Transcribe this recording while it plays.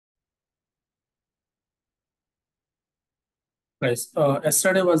Guys,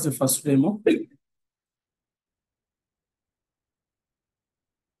 yesterday was the first demo.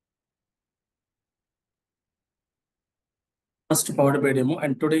 First Power BI demo,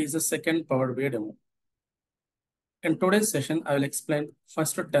 and today is the second Power BI demo. In today's session, I will explain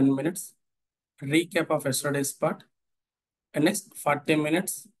first 10 minutes recap of yesterday's part, and next 40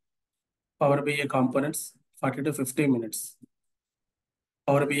 minutes Power BI components, 40 to 50 minutes.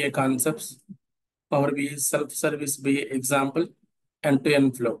 Power BI concepts, Power BI self-service BI example,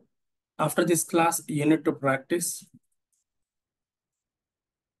 end-to-end flow. After this class, you need to practice.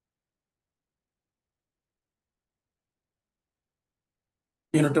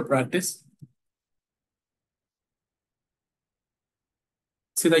 You need to practice.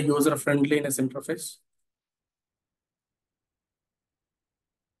 See the user-friendliness interface.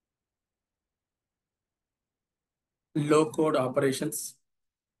 Low-code operations.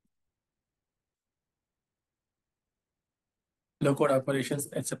 Low-code operations,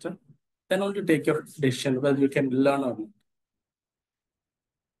 etc. Then only take your decision whether you can learn or not.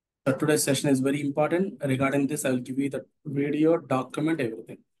 So today's session is very important. Regarding this, I will give you the video, document,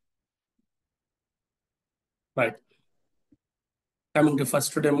 everything. Right. Coming to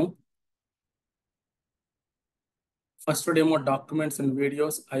first demo. First demo documents and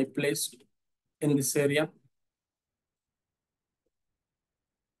videos I placed in this area.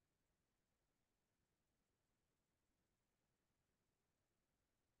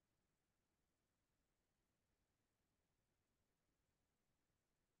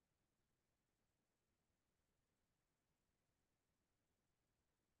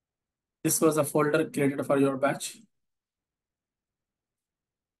 This was a folder created for your batch.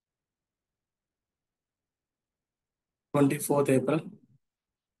 April 24th.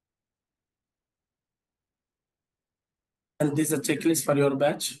 And this is a checklist for your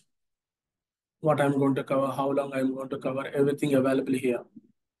batch. What I'm going to cover, how long I'm going to cover, everything available here.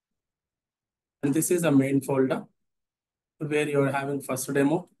 And this is a main folder where you're having first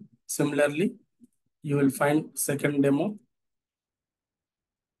demo. Similarly, you will find second demo.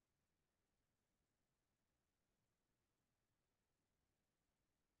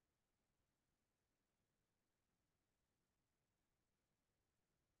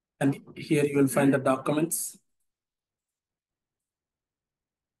 And here you will find the documents.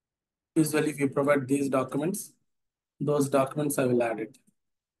 Usually, if you provide these documents, those documents I will add it.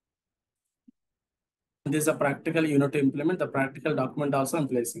 This is a practical you need to implement. The practical document also I'm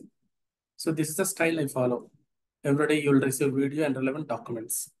placing. So this is the style I follow. Every day you will receive video and relevant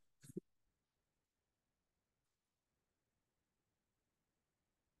documents.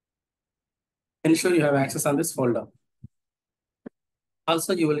 Ensure you have access on this folder.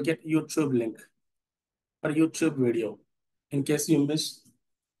 Also, you will get YouTube link or YouTube video. In case you miss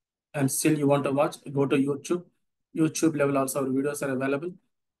and still you want to watch, go to YouTube. YouTube level also our videos are available.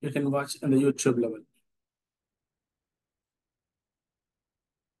 You can watch in the YouTube level.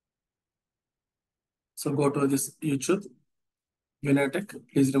 So go to this YouTube, Vinay Tech.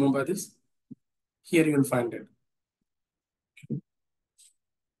 Please remember this. Here you will find it.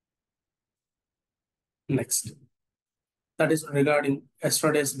 Next. That is regarding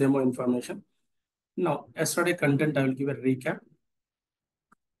yesterday's demo information. Now, yesterday content, I will give a recap.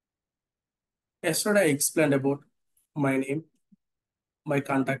 Yesterday, I explained about my name, my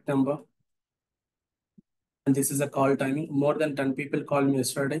contact number, and this is a call timing. More than 10 people called me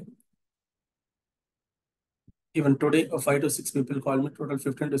yesterday. Even today, 5 to 6 people call me. Total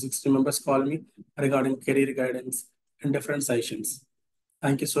 15 to 60 members call me regarding career guidance and different sessions.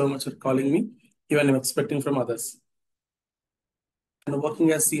 Thank you so much for calling me. Even I'm expecting from others. And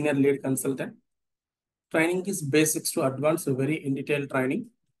working as senior lead consultant. Training is basics to advanced, so very in detail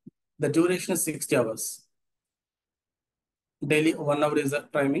training. The duration is 60 hours. Daily 1 hour is a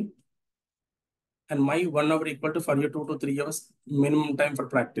timing. And my 1 hour equal to for you 2 to 3 hours minimum time for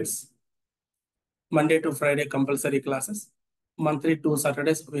practice. Monday to Friday compulsory classes. Monthly 2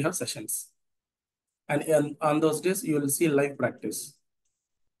 Saturdays we have sessions. And on those days you will see live practice.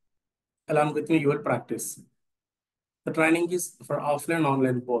 Along with me you will practice. The training is for offline and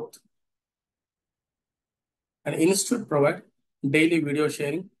online both. An institute provide daily video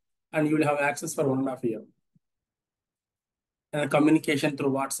sharing and you will have access for 1.5 years. And communication through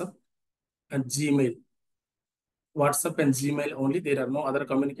WhatsApp and Gmail. WhatsApp and Gmail only, there are no other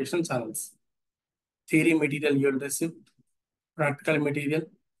communication channels. Theory material you will receive, practical material,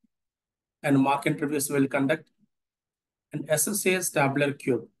 and mock interviews will conduct. And SSA's tabular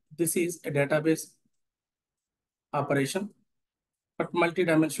cube. This is a database operation, but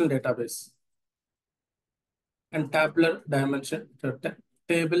multi-dimensional database. And tabular dimension,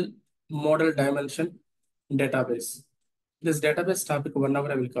 table model dimension database. This database topic 1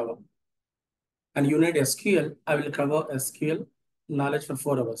 hour I will cover. And you need SQL, I will cover SQL knowledge for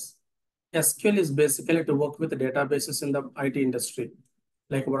 4 hours. SQL is basically to work with databases in the IT industry,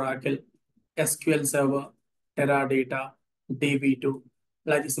 like Oracle, SQL Server, Teradata, DB2.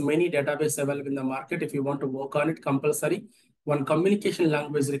 Like this many databases available in the market. If you want to work on it, compulsory, one communication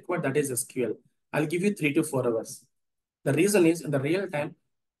language required, that is SQL. I'll give you 3 to 4 hours. The reason is in the real time,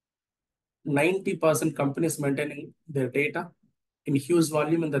 90% companies maintaining their data in huge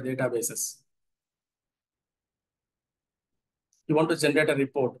volume in the databases. You want to generate a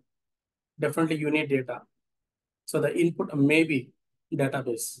report, definitely you need data. So the input may be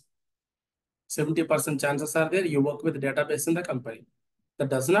database. 70% chances are there you work with database in the company. That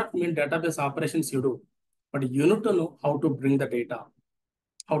does not mean database operations you do, but you need to know how to bring the data,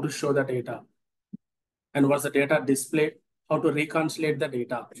 how to show the data, and what's the data displayed, how to reconcile the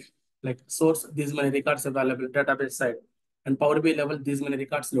data. Like source, these many records available, database side, and Power BI level, these many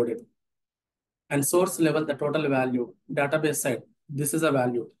records loaded. And source level, the total value, database side, this is a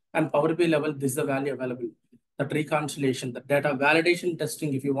value, and Power BI level, this is the value available. That reconciliation, the data validation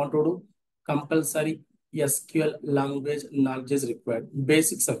testing, if you want to do, compulsory SQL language knowledge is required.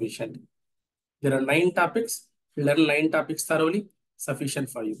 Basic sufficient. There are 9 topics. Learn 9 topics thoroughly, sufficient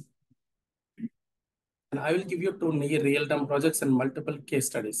for you. And I will give you 2 near real-time projects and multiple case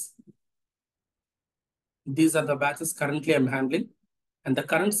studies. These are the batches currently I'm handling. And the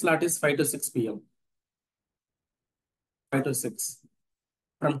current slot is 5 to 6 p.m. 5 to 6.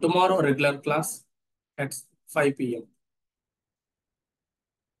 From tomorrow, regular class at 5 p.m.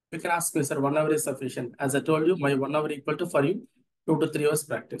 You can ask me, sir, 1 hour is sufficient. As I told you, my 1 hour equal to for you 2 to 3 hours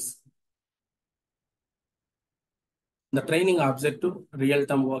practice. The training objective,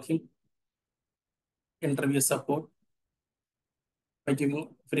 real-time working, interview support, by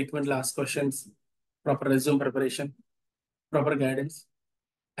giving frequently asked questions, proper resume preparation, proper guidance.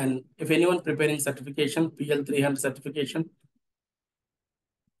 And if anyone preparing certification, PL 300 certification,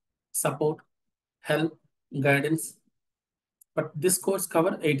 support, help, guidance. But this course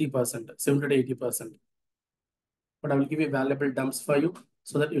cover 80%, 70 to 80%. But I will give you valuable dumps for you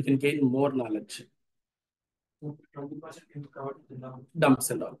so that you can gain more knowledge. 20% you cover the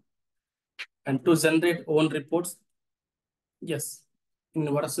dumps and all. And to generate own reports, yes.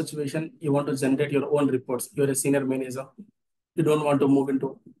 In what situation you want to generate your own reports, you're a senior manager, you don't want to move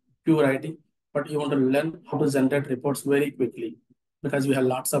into pure IT, but you want to learn how to generate reports very quickly because we have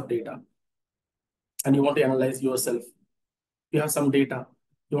lots of data and you want to analyze yourself. You have some data,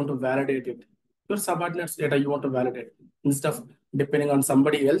 you want to validate it. Your subordinates data, you want to validate. Instead of depending on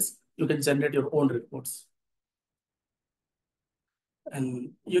somebody else, you can generate your own reports.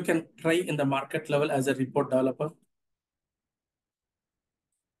 And you can try in the market level as a report developer,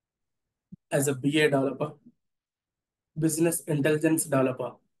 as a BA developer, business intelligence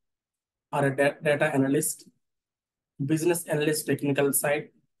developer, or a data analyst, business analyst technical side,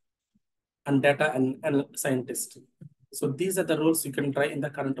 and data and scientist. So these are the roles you can try in the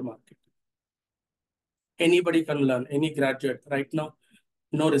current market. Anybody can learn, any graduate. Right now,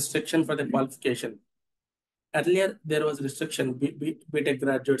 no restriction for the qualification. Earlier, there was restriction, BTech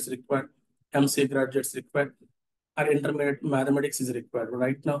graduates required, MC graduates required, or intermediate mathematics is required.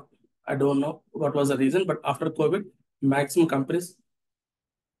 Right now, I don't know what was the reason, but after COVID, maximum companies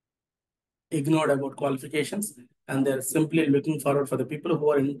ignored about qualifications and they're simply looking forward for the people who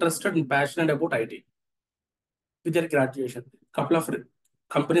are interested and passionate about IT with their graduation. Couple of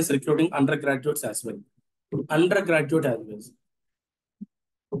companies recruiting undergraduates as well. Undergraduate as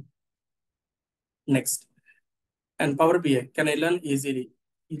well. Next. And Power BI, can I learn easily?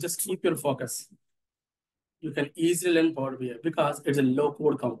 You just keep your focus. You can easily learn Power BI because it's a low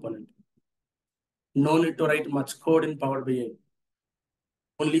code component. No need to write much code in Power BI.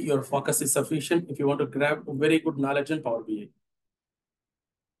 Only your focus is sufficient if you want to grab very good knowledge in Power BI.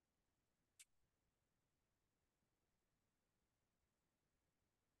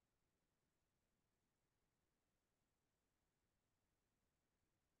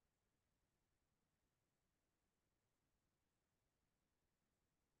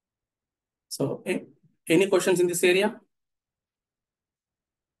 So, any questions in this area?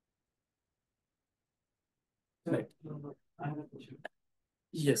 Right. I have a question.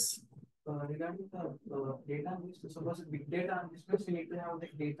 Yes. Regarding the data analyst, suppose big data analyst, you need to have the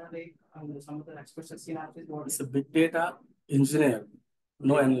data lake and some of the expression synapses. It's a big data engineer,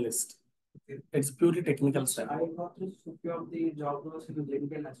 no analyst. Okay. It's purely technical stuff. I got this few of the job roles in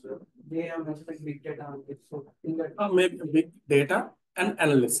LinkedIn as well. They have mentioned like big data analyst. So in that, maybe big data and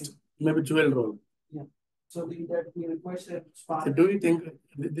analyst, maybe dual role. Yeah. So that we request a spark. So do you think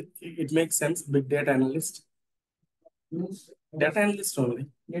it makes sense, big data analyst? Means Data analyst only.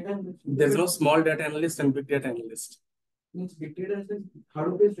 data analyst. There's no small data analyst and big data analyst. Means big data analyst,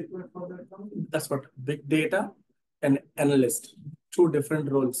 Hadoop is required for that one? That's what big data and analyst, two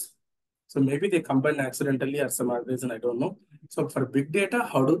different roles. So maybe they combine accidentally or some other reason, I don't know. So for big data,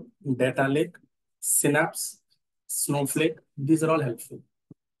 Hadoop, data lake, Synapse, Snowflake, these are all helpful.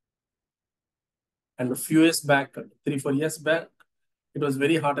 And a few years back, 3-4 years back, it was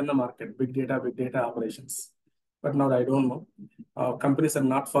very hot in the market, big data operations. But now I don't know. Companies are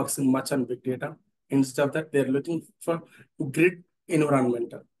not focusing much on big data. Instead of that, they're looking for grid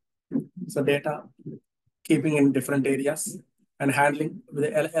environment. So data keeping in different areas and handling with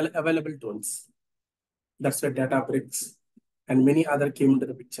the available tools. That's where Databricks and many other came into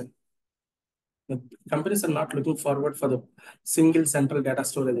the picture. The companies are not looking forward for the single central data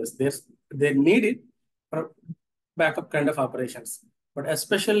storages. They need it for backup kind of operations, but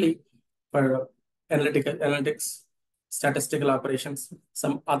especially for analytics, statistical operations,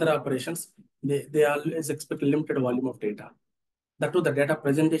 some other operations, they always expect limited volume of data. That too, the data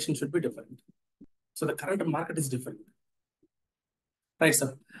presentation should be different. So the current market is different. Right,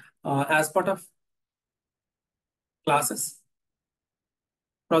 sir. As part of classes,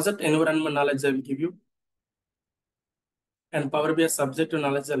 project environment knowledge I will give you, and Power BI subject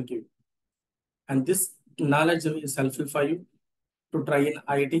knowledge I'll give you. And this knowledge is helpful for you to try in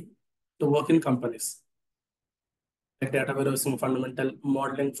IT, to work in companies. Like data warehousing fundamental,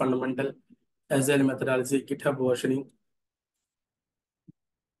 modeling fundamental, agile methodology, GitHub versioning,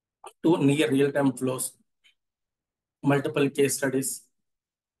 to near real-time flows, multiple case studies,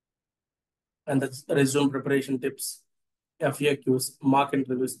 and the resume preparation tips, FAQs, mock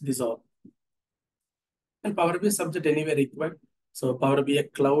interviews, these all. And Power BI subject anywhere required. So Power BI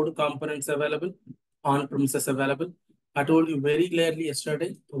cloud components available, on-premises available. I told you very clearly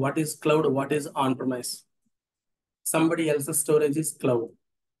yesterday, what is cloud, what is on-premise. Somebody else's storage is cloud.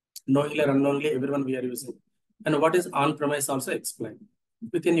 Knowingly or unknowingly, everyone we are using. And what is on-premise also explained.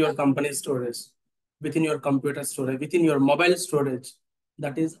 Within your company storage, within your computer storage, within your mobile storage,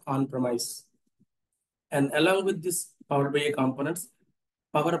 that is on-premise. And along with this Power BI components,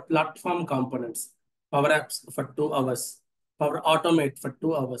 Power Platform components, Power Apps for 2 hours, Power Automate for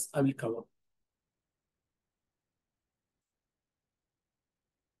 2 hours, I will cover.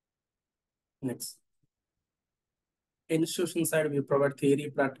 Next. Institution side, we provide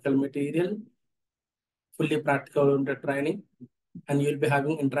theory, practical material, fully practical training, and you'll be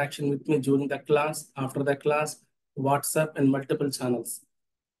having interaction with me during the class, after the class, WhatsApp, and multiple channels.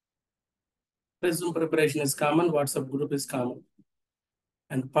 Resume preparation is common, WhatsApp group is common,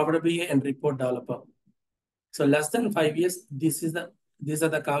 and Power BI and report developer. So less than 5 years, these are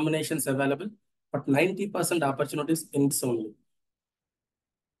the combinations available, but 90% opportunities in this only.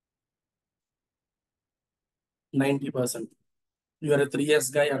 90%. You are a 3 years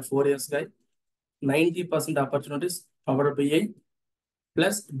guy or 4 years guy, 90% opportunities, Power BI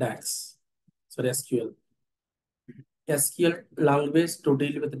plus DAX. So SQL. SQL language to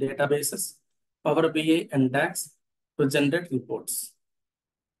deal with databases, Power BI and DAX to generate reports.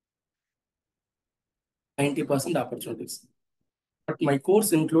 90% opportunities. But my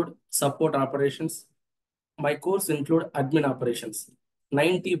course include support operations. My course include admin operations.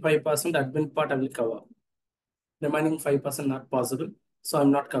 95% admin part I will cover. Remaining 5% not possible, so I'm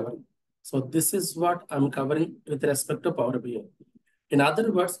not covering. So this is what I'm covering with respect to Power BI. In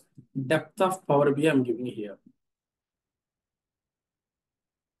other words, depth of Power BI I'm giving here.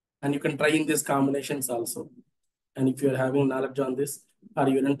 And you can try in these combinations also. And if you're having knowledge on this, or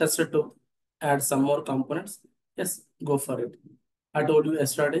you're interested to add some more components, yes, go for it. I told you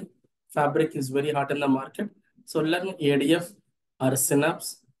yesterday, Fabric is very hot in the market. So learn ADF or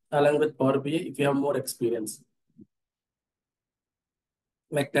Synapse along with Power BI if you have more experience.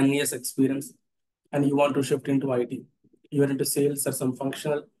 Like 10 years experience, and you want to shift into IT. You are into sales or some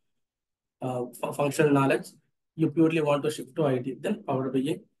functional knowledge. You purely want to shift to IT, then Power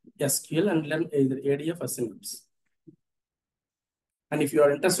BI, SQL, and learn either ADF or Synapse. And if you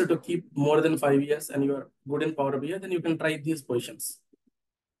are interested to keep more than 5 years and you are good in Power BI, then you can try these positions.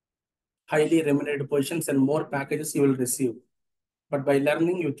 Highly remunerated positions and more packages you will receive. But by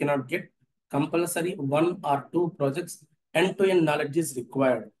learning, you cannot get compulsory 1 or 2 projects. End-to-end knowledge is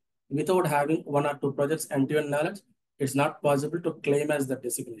required. Without having 1 or 2 projects end-to-end knowledge, it's not possible to claim as the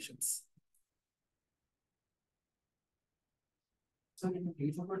designations. So in the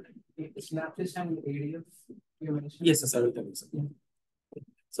case of a Snapchat and ADF, you mentioned. Yes, I will tell you something.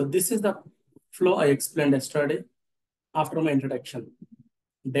 So this is the flow I explained yesterday after my introduction.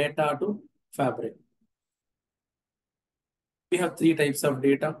 Data to Fabric. We have 3 types of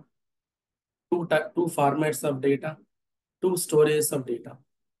data, two formats of data, to storage of data.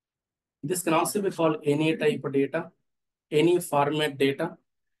 This can also be called any type of data, any format data,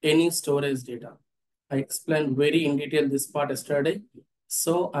 any storage data. I explained very in detail this part yesterday,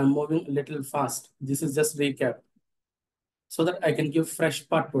 so I'm moving a little fast. This is just recap so that I can give fresh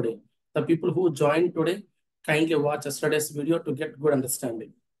part today. The people who joined today, kindly watch yesterday's video to get good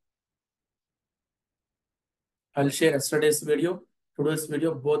understanding. I'll share yesterday's video, today's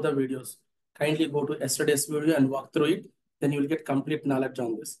video, both the videos. Kindly go to yesterday's video and walk through it. Then you will get complete knowledge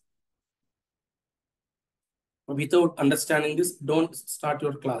on this. Without understanding this, don't start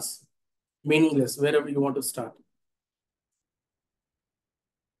your class. Meaningless, wherever you want to start.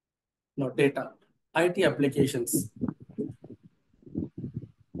 Now, data, IT applications.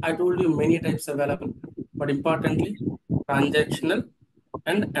 I told you many types available, but importantly, transactional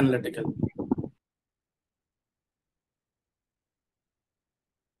and analytical.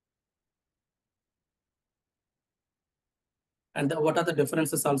 And what are the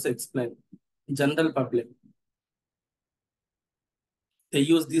differences also explained. General public, they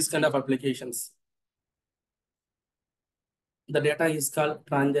use these kind of applications. The data is called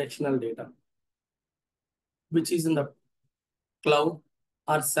transactional data, which is in the cloud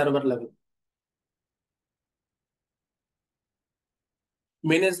or server level.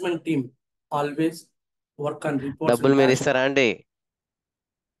 Management team always work on reports డబ్బులు and మీరు dashboard. ఇస్తారా అండి?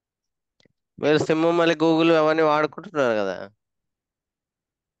 మీరు SIM మళ్ళీ Google అవన్నీ వాడుకుంటున్నారు కదా.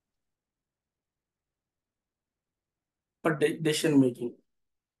 For decision making,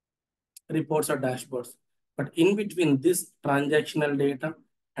 reports or dashboards. But in between this transactional data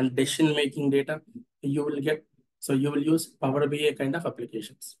and decision making data, you will get, so you will use Power BI kind of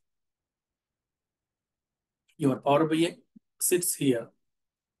applications. Your Power BI sits here,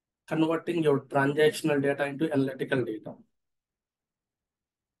 converting your transactional data into analytical data.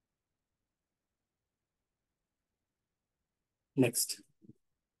 Next,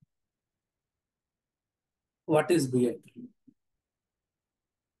 what is BI?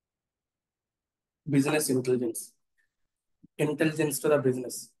 Business intelligence. Intelligence to the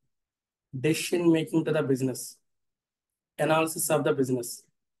business. Decision making to the business. Analysis of the business.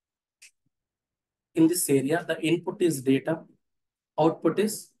 In this area, the input is data, output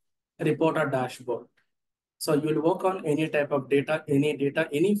is report or dashboard. So you will work on any type of data,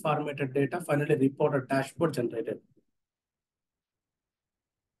 any formatted data, finally report or dashboard generated.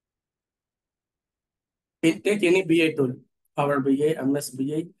 Take any BI tool, Power BI, MS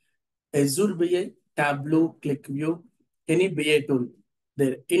BI, Azure BI, Tableau, ClickView, any BI tool.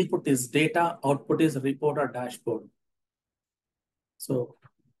 Their input is data, output is report or dashboard. So,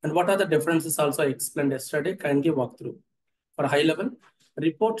 and what are the differences also I explained yesterday, kindly walk through. For high level,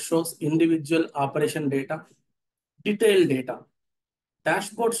 report shows individual operation data, detailed data.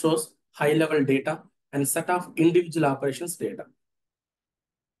 Dashboard shows high level data and set of individual operations data.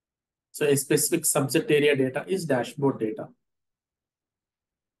 So a specific subject area data is dashboard data.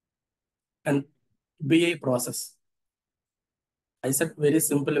 And BI process. I said very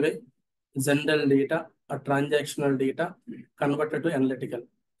simple way, general data or transactional data converted to analytical.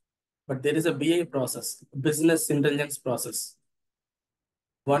 But there is a BI process, business intelligence process.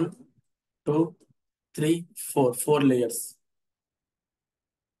 1, 2, 3, 4, 4 layers.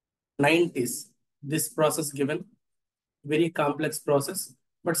 90s, this process given, very complex process,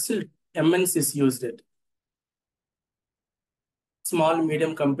 but still MNCs used it. Small,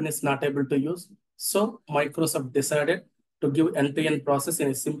 medium companies not able to use. So Microsoft decided to give end-to-end process in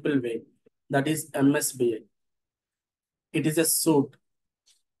a simple way. That is MSBI. It is a suite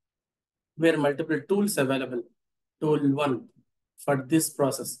where multiple tools available. Tool 1 for this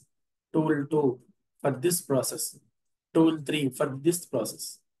process. Tool 2 for this process. Tool 3 for this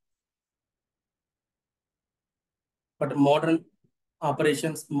process. But modern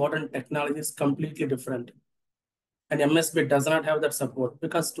operations, modern technology is completely different. And MSB does not have that support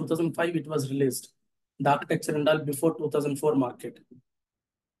because 2005 it was released. The architecture and all before 2004 market.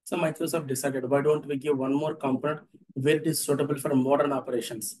 So Microsoft decided, why don't we give one more component where it is suitable for modern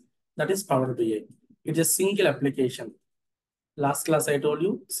operations? That is Power BI. It is a single application. Last class I told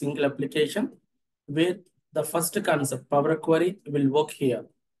you, single application where the first concept, Power Query will work here.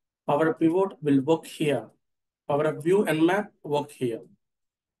 Power Pivot will work here. Power View and Map work here.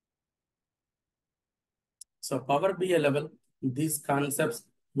 So Power BI level, these concepts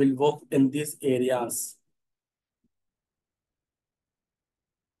will work in these areas.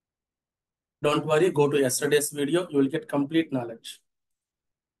 Don't worry, go to yesterday's video, you will get complete knowledge.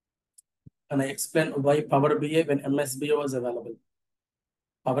 And I explain why Power BI when MSBI was available.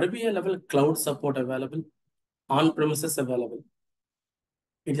 Power BI level, cloud support available, on-premises available.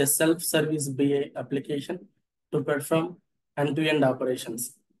 It is a self-service BI application to perform end-to-end operations,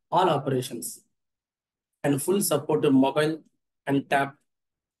 all operations, and full support to mobile and tab.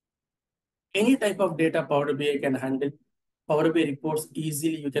 Any type of data Power BI can handle. Power BI reports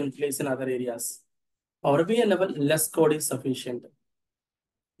easily you can place in other areas. Power BI level, less code is sufficient.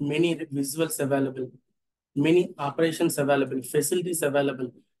 Many visuals available, many operations available, facilities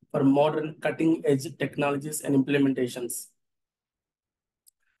available for modern cutting-edge technologies and implementations.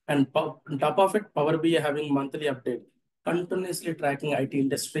 And on top of it, Power BI having monthly update, continuously tracking IT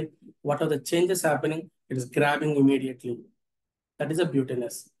industry. What are the changes happening? It is grabbing immediately. That is a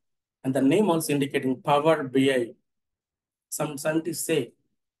beautiness. And the name also indicating Power BI. Some scientists say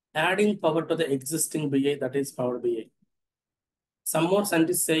adding power to the existing BI, that is Power BI. Some more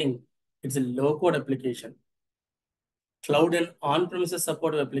scientists saying it's a low-code application. Cloud and on-premises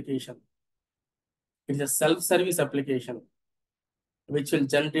support application. It is a self-service application which will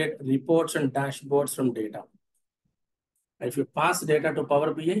generate reports and dashboards from data. If you pass data to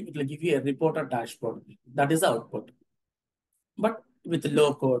Power BI, it will give you a report or dashboard. That is the output. But with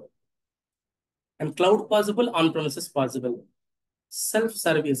low code. And cloud possible, on-premises possible.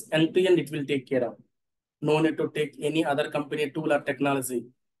 Self-service, end-to-end it will take care of. No need to take any other company tool or technology.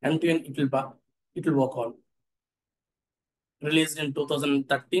 End-to-end it will work on. Released in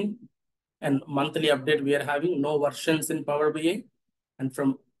 2013 and monthly update we are having, no versions in Power BI. And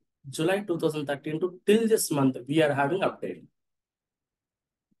from July 2013 to till this month, we are having update.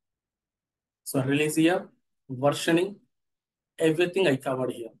 So release here, versioning, everything I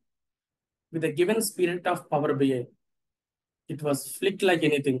covered here. With a given spirit of Power BI, it was flicked like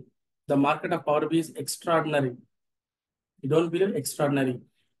anything. The market of Power BI is extraordinary. You don't believe extraordinary.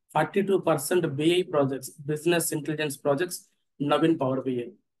 42% BI projects, business intelligence projects, now in Power BI.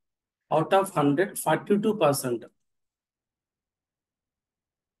 Out of 100, 42%.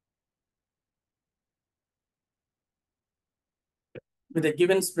 With a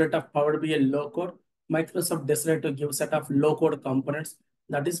given spirit of Power BI low code, Microsoft decided to give a set of low code components,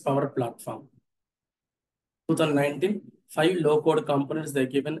 that is Power Platform. 2019, 5 low code components they're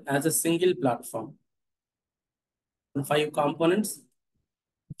given as a single platform. And 5 components,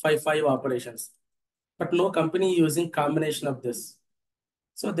 5 operations. But no company using combination of this.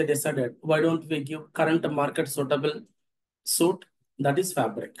 So they decided, why don't we give current market suitable suit, that is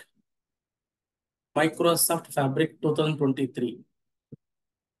Fabric. Microsoft Fabric 2023.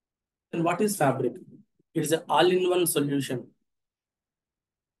 And what is Fabric? It is an all-in-one solution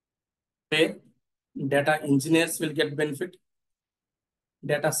where data engineers will get benefit,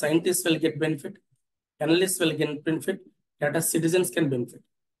 data scientists will get benefit, analysts will get benefit, data citizens can benefit.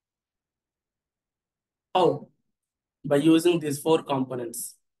 How? By using these 4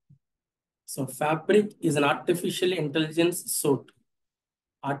 components. So Fabric is an artificial intelligence suite.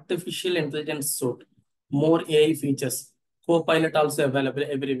 Artificial intelligence suite. More AI features. Copilot also available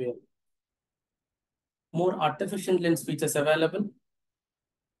everywhere. More artificial intelligence features available.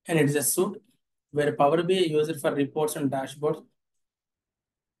 And it is a suite where Power BI uses for reports and dashboards.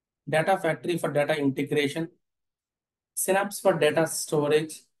 Data Factory for data integration. Synapse for data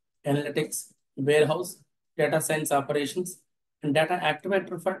storage, analytics, warehouse, data science operations, and Data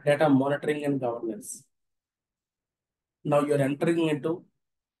Activator for data monitoring and governance. Now you're entering into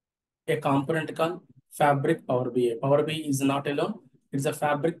a component called Fabric Power BI. Power BI is not alone, it's a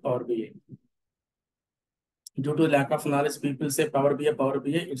Fabric Power BI. Due to lack of knowledge, people say Power BI,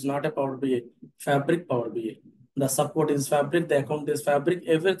 it's not a Power BI, Fabric Power BI. The support is Fabric, the account is Fabric,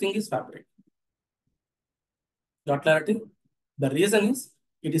 everything is Fabric. Got clarity? The reason is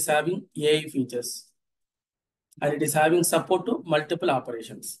it is having AI features and it is having support to multiple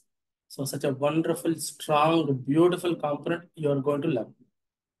operations. So such a wonderful, strong, beautiful component you are going to learn.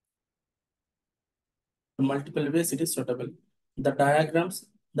 In multiple ways it is suitable. The diagrams,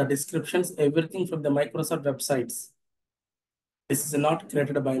 the descriptions, everything from the Microsoft websites. This is not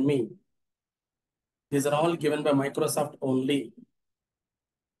created by me. These are all given by Microsoft only.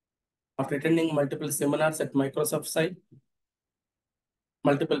 After attending multiple seminars at Microsoft site,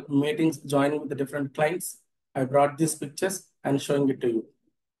 multiple meetings, joining with the different clients, I brought these pictures and showing it to you.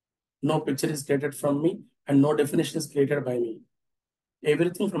 No picture is created from me and no definition is created by me.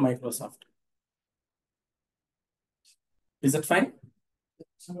 Everything from Microsoft. Is that fine?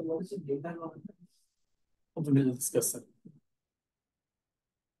 So what is the data governance? We will discuss it.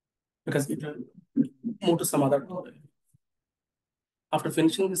 Because it will move to some other. After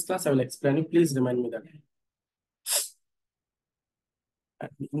finishing this class, I will explain you. Please remind me that.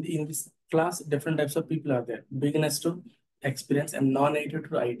 In this class, different types of people are there. Beginners to experience and non-native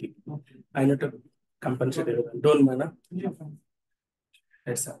to IT. I need to compensate everyone. Don't mind. Yeah, fine.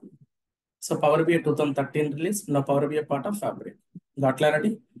 That's all. So Power BI 2013 release, now Power BI part of Fabric. Got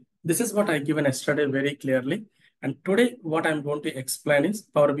clarity? This is what I given yesterday very clearly. And today what I'm going to explain is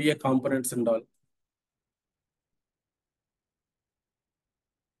Power BI components and all.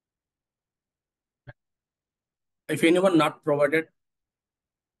 If anyone not provided,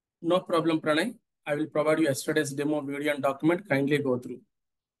 no problem, Pranay. I will provide you yesterday's demo video and document. Kindly go through.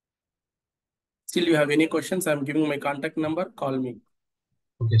 Still, you have any questions? I'm giving my contact number. Call me.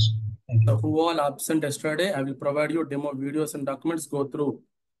 Okay, sir. Thank So you. who all absent yesterday, I will provide you demo videos and documents. Go through.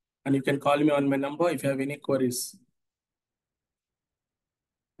 And you can call me on my number if you have any queries.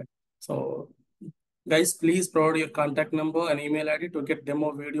 So guys, please provide your contact number and email ID to get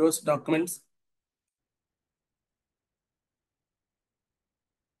demo videos, documents.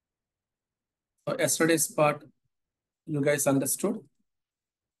 So yesterday's part, you guys understood.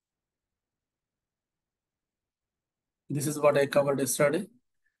 This is what I covered yesterday.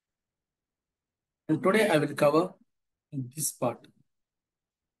 And today I will cover this part.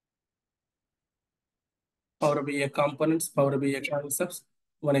 Power BI components, Power BI concepts,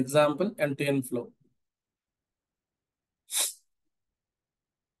 one example, end-to-end flow.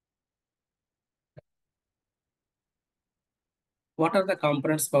 What are the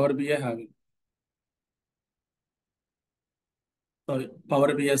components Power BI having? So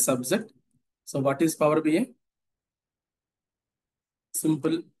Power BI subject. So what is Power BI?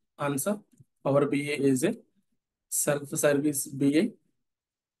 Simple answer. Power BI is a self-service BI,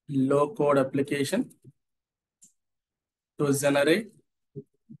 low-code application to generate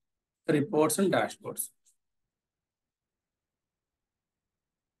reports and dashboards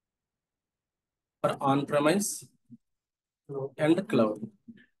for on-premise and cloud.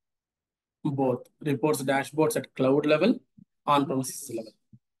 Both reports, dashboards at cloud level, on-premises level.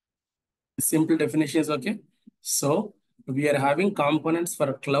 Simple definition is okay. So we are having components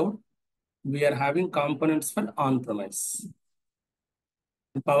for cloud. We are having components for on-premise.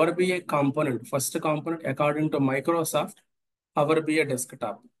 Power BI component, first component according to Microsoft, Power BI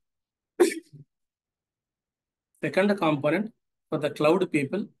desktop. Second component for the cloud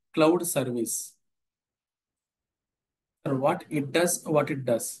people, cloud service. And what it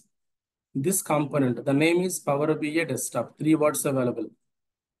does. This component, the name is Power BI desktop, 3 words available.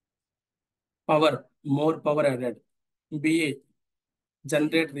 Power, more power added. BA,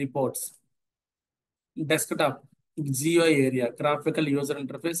 generate reports. Desktop, GUI area, graphical user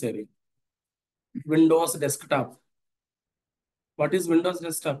interface area. Windows desktop. What is Windows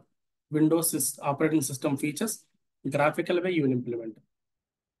desktop? Windows operating system features. Graphical way you will implement.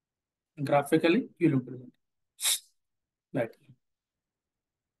 Graphically you will implement. Right.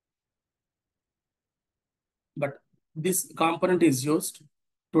 But this component is used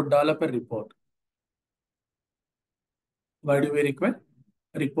to develop a report. Why do we require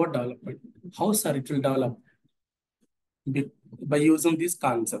report development? How sir it will develop? By using these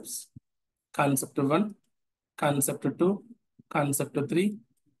concepts. Concept 1, concept 2, concept 3,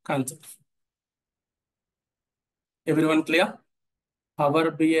 concept. Everyone clear?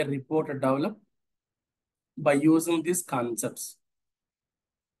 Power BI report develop by using these concepts.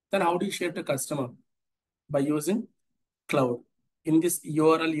 Then how do you share to customer? By using cloud. In this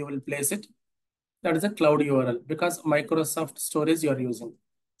URL, you will place it. That is a cloud URL because Microsoft storage you are using.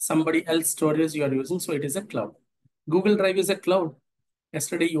 Somebody else storage you are using, so it is a cloud. Google Drive is a cloud.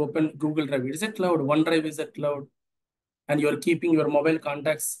 Yesterday you opened Google Drive, it is a cloud. OneDrive is a cloud. And you are keeping your mobile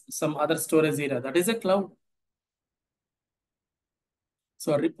contacts, some other storage area, that is a cloud.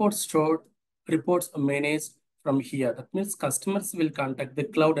 So reports stored, reports managed from here. That means customers will contact the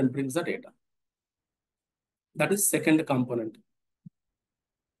cloud and brings the data. That is second component.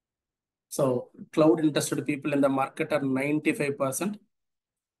 So cloud interested people in the market are 95%.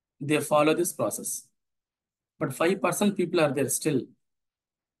 They follow this process. But 5% people are there still.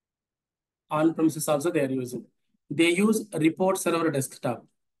 On-premises also they are using. They use report server desktop.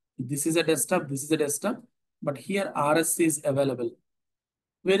 This is a desktop, this is a desktop. But here RS is available.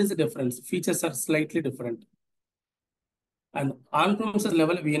 Where is the difference? Features are slightly different. And on-premises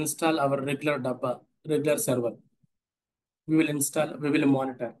level, we install our regular Dabba, regular server. We will install, we will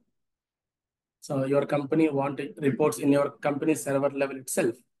monitor. So your company want reports in your company server level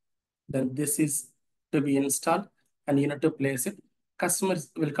itself. Then this is to be installed and you need to place it. Customers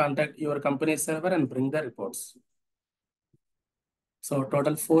will contact your company server and bring the reports. So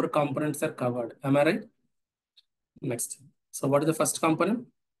total 4 components are covered. Am I right? Next. So what is the first component?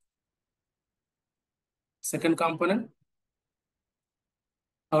 Second component?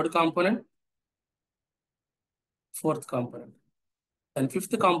 Third component? Fourth component. And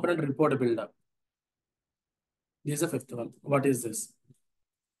fifth component, report buildup. This is the fifth one. What is this?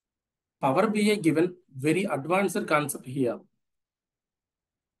 Power BI given very advanced concept here.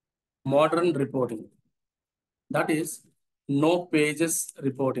 Modern reporting. That is no pages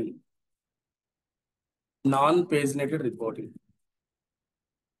reporting. Non-paginated reporting.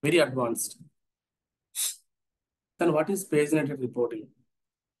 Very advanced. Then what is paginated reporting?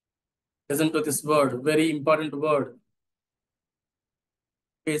 Listen to this word, very important word.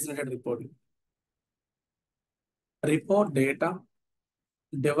 Paginated reporting. Report data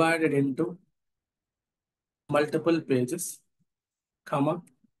divided into multiple pages, comma,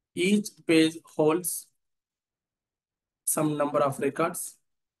 each page holds some number of records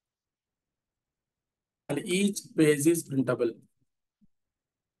and each page is printable.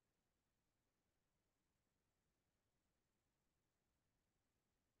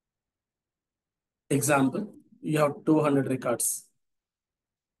 Example, you have 200 records.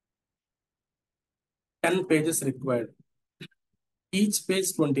 10 pages required. Each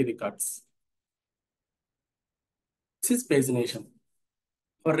page 20 records. This is pagination.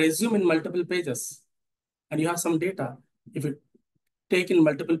 Or resume in multiple pages and you have some data. If you take in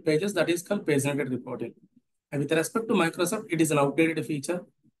multiple pages, that is called paginated reporting. And with respect to Microsoft, it is an outdated feature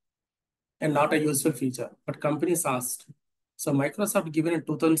and not a useful feature. But companies asked. So Microsoft given in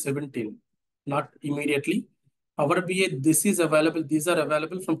 2017, not immediately. Power BI, this is available. These are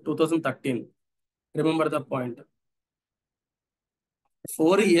available from 2013. Remember the point.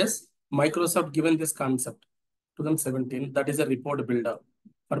 4 years, Microsoft given this concept. 2017, that is a report builder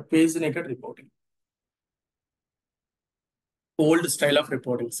for paginated reporting. Old style of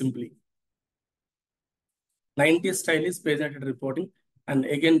reporting, simply. 90s style is paginated reporting. And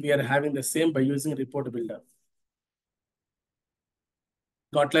again, we are having the same by using report builder.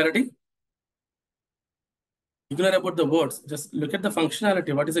 Got clarity? Ignore about the words. Just look at the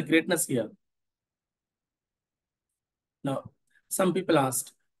functionality. What is the greatness here? Now, some people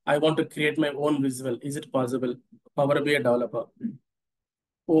asked, I want to create my own visual. Is it possible? Power BI developer.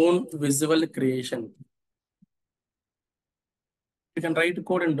 Own visual creation. You can write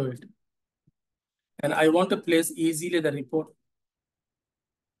code and do it. And I want to place easily the report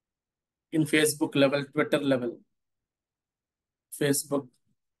in Facebook level, Twitter level. Facebook,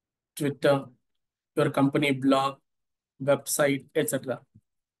 Twitter, your company blog, website, etc.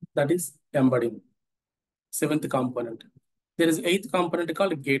 That is embedding. 7th component. There is 8th component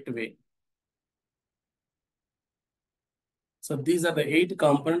called gateway. So these are the 8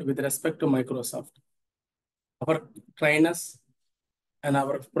 components with respect to Microsoft. Our trainers and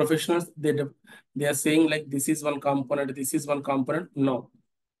our professionals, they are saying like this is one component, this is one component. No,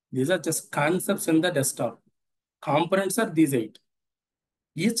 these are just concepts in the desktop. Components are these 8.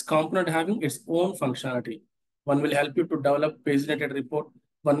 Each component having its own functionality. One will help you to develop paginated report.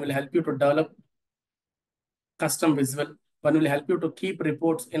 One will help you to develop custom visual. One will help you to keep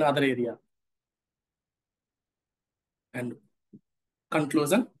reports in other area. And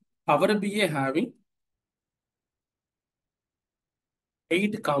conclusion, Power BI having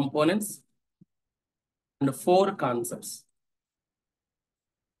 8 components and 4 concepts.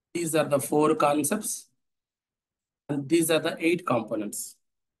 These are the 4 concepts and these are the 8 components.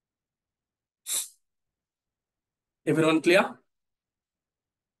 Everyone clear?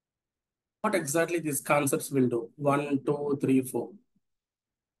 What exactly these concepts will do? 1, 2, 3, 4.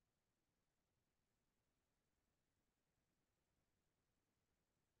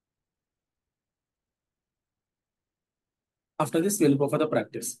 After this, we'll go for the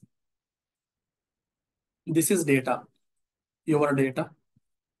practice. This is data, your data.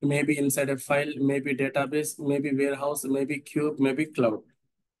 Maybe inside a file, maybe database, maybe warehouse, maybe cube, maybe cloud.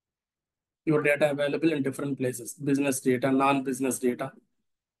 Your data available in different places, business data, non-business data.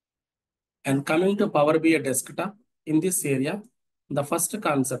 And coming to Power BI desktop, in this area, the first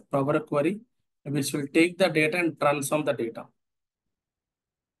concept, Power Query, which will take the data and transform the data.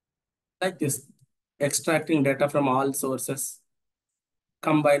 Like this, extracting data from all sources,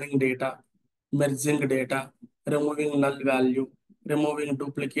 combining data, merging data, removing null value, removing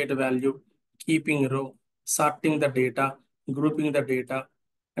duplicate value, keeping row, sorting the data, grouping the data,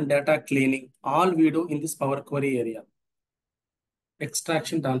 and data cleaning. All we do in this Power Query area.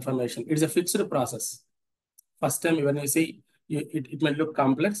 Extraction transformation. It is a fixed process. First time when you see, it may look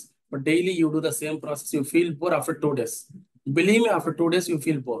complex, but daily you do the same process. You feel bored after 2 days. Believe me, after 2 days, you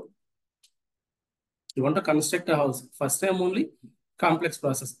feel bored. You want to construct a house. First time only, complex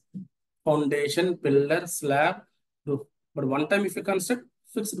process. Foundation, pillar, slab, roof. But one time if you construct,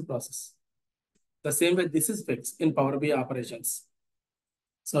 fixed process. The same way this is fixed in Power BI operations.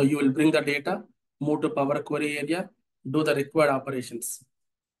 So you will bring the data, move to Power Query area, do the required operations.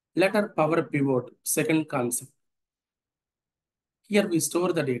 Later Power Pivot, second concept. Here we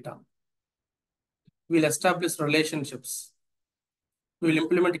store the data. We'll establish relationships. We'll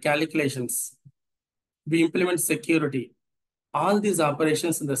implement calculations. We implement security. All these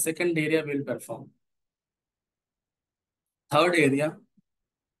operations in the second area we'll perform. Third area,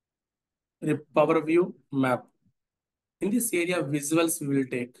 Power View map. In this area, visuals we will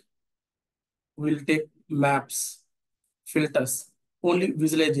take. We'll take maps, filters, only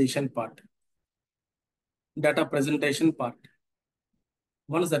visualization part, data presentation part.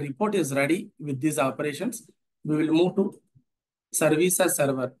 Once the report is ready with these operations, we will move to service as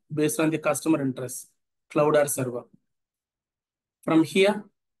server based on the customer interest, cloud or server. From here,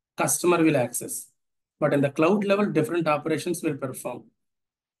 customer will access. But in the cloud level, different operations will perform.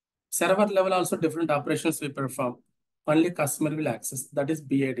 Server level also different operations will perform. Only customer will access. That is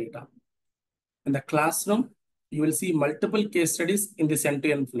BA data. In the classroom, you will see multiple case studies in this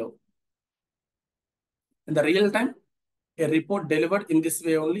end-to-end flow. In the real time, a report delivered in this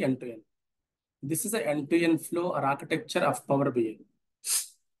way only end-to-end. This is an end-to-end flow or architecture of Power BI.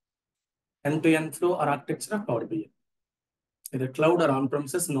 End-to-end flow or architecture of Power BI. Either cloud or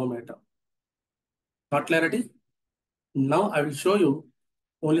on-premises, no matter. Got clarity? Now I will show you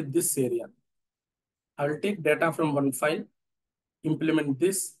only this area. I will take data from one file, implement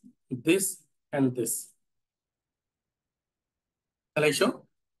this, this, and this. Shall I show?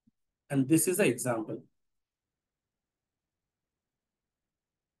 And this is the example.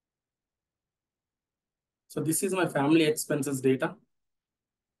 So this is my family expenses data.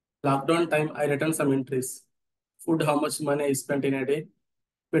 Lockdown time, I written some entries. Food, how much money I spent in a day.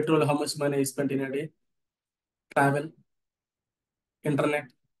 Petrol, how much money I spent in a day. Travel, internet,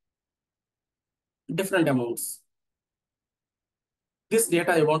 different amounts. This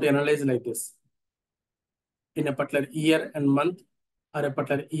data I want to analyze like this. In a particular year and month or a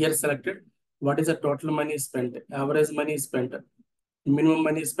particular year selected, what is the total money spent, average money spent, minimum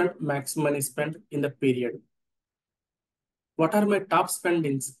money spent, maximum money spent in the period. What are my top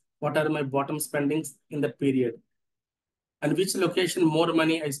spendings? What are my bottom spendings in the period? And which location more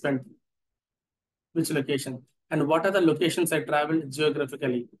money I spent? Which location? And what are the locations I traveled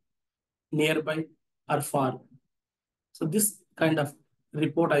geographically, nearby or far? So this kind of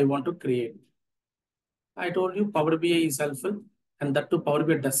report I want to create. I told you Power BI is helpful, and that too Power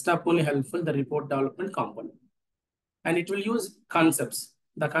BI desktop only helpful, the report development component. And it will use concepts.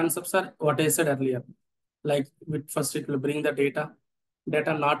 The concepts are what I said earlier. Like first it will bring the data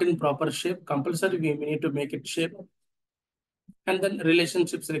not in proper shape. Compulsory, we need to make it shape. And then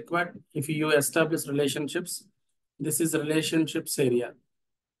relationships required. If you establish relationships, this is relationships area.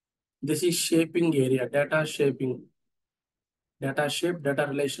 This is shaping area, data shaping, data shape, data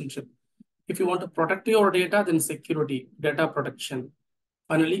relationship. If you want to protect your data, then security, data protection.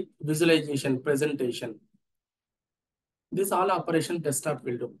 Finally, visualization, presentation. This all operation desktop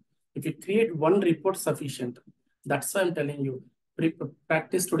will do. If you create one report sufficient, that's why I'm telling you,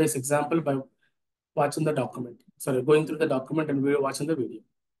 practice today's example by watching the document. Sorry, going through the document and watching the video.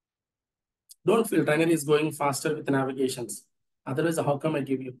 Don't feel trainer is going faster with navigations. Otherwise, how come I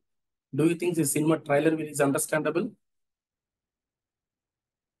give you? Do you think the cinema trailer is understandable?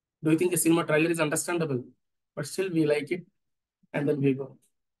 Do you think a cinema trailer is understandable? But still we like it and then we go.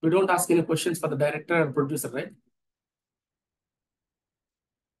 We don't ask any questions for the director or producer, right?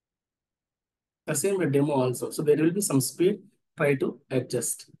 The same with demo also. So there will be some speed, try to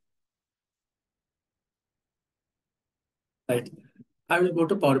adjust. Right. I will go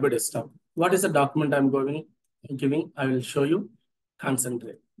to Power BI desktop. What is the document I'm giving? I will show you.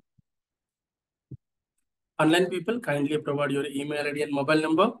 Concentrate. Online people, kindly provide your email ID and mobile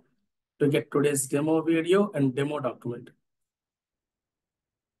number to get today's demo video and demo document.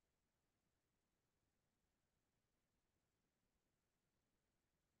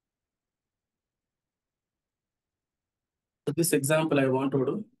 So this example I want to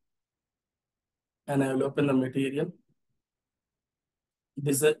do, and I will open the material.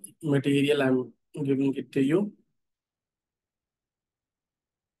 This is a material I'm giving it to you.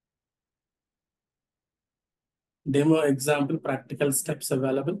 Demo example, practical steps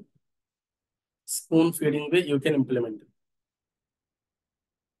available. Spoon feeding way you can implement.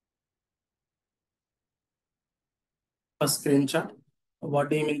 First screenshot. What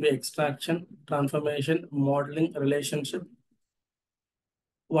do you mean by extraction, transformation, modeling, relationship?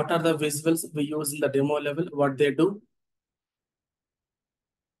 What are the visuals we use in the demo level? What they do?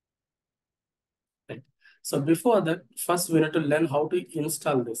 Right. So before that, first we need to learn how to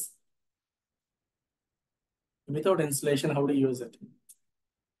install this. Without installation, how to use it?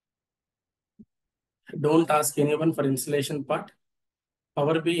 Don't ask anyone for installation part.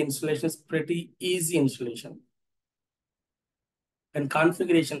 Power BI installation is pretty easy installation. And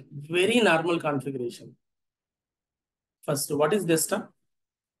configuration, very normal configuration. First, what is desktop?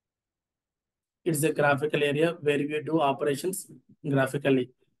 It's a graphical area where we do operations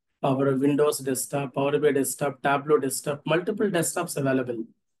graphically. Power Windows desktop, Power BI desktop, Tableau desktop, multiple desktops available.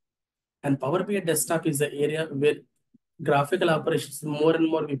 And Power BI desktop is the area where graphical operations more and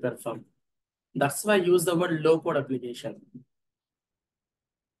more we perform. That's why I use the word low code application.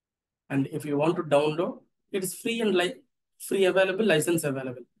 And if you want to download, it is free and free available, license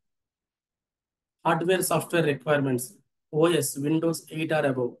available. Hardware software requirements. OS Windows 8 or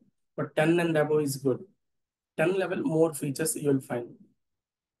above, but 10 and above is good. 10 level more features you will find.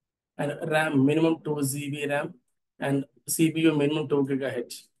 And RAM minimum 2 GB RAM and CPU minimum 2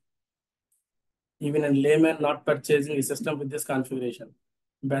 GHz. Even a layman not purchasing a system with this configuration.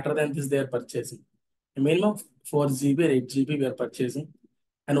 Better than this they are purchasing. A minimum 4 GB or 8 GB we are purchasing.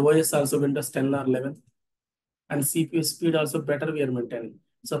 And OS also Windows 10 or 11. And CPU speed also better we are maintaining.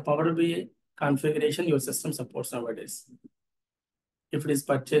 So Power BI configuration your system supports nowadays. If it is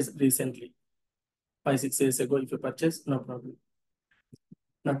purchased recently, 5-6 years ago, if you purchase, no problem.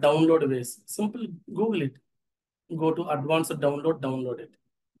 Now download ways, simple, Google it. Go to advanced download, download it.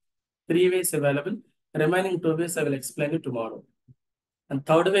 3 ways available. Remaining 2 ways I will explain you tomorrow. And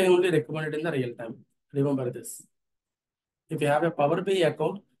third way only recommended in the real time. Remember this. If you have a Power BI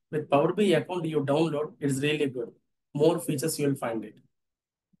account, with Power BI account you download, it's really good. More features you will find it.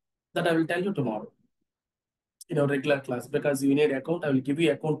 That I will tell you tomorrow in our regular class, because you need account. I will give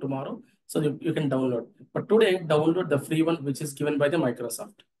you account tomorrow so you can download. But today, download the free one which is given by the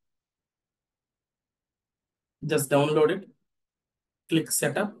Microsoft. Just download it, click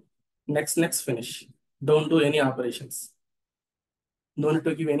setup, next, finish. Don't do any operations. No need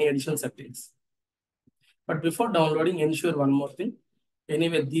to give any additional settings. But before downloading, ensure one more thing.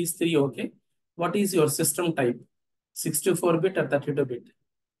 Anyway, these three, okay. What is your system type? 64-bit or 32-bit?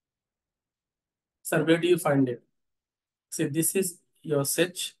 Sir, where do you find it? See, this is your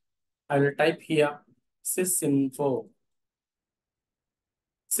search. I will type here sysinfo.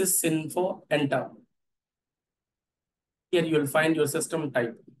 Sysinfo, enter. Here you will find your system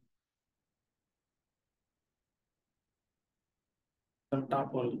type. On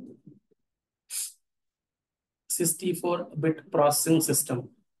top only. 64-bit processing system.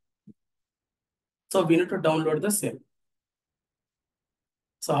 So we need to download the same.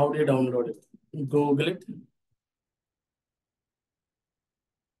 So how do you download it? Google it.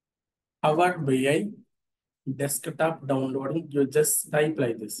 Power BI desktop downloading. You just type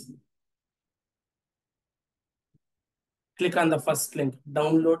like this. Click on the first link.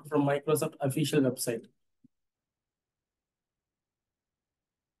 Download from Microsoft official website.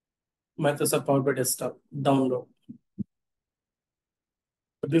 Microsoft Power BI desktop. Download.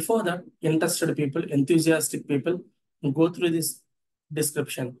 Before that, interested people, enthusiastic people, go through this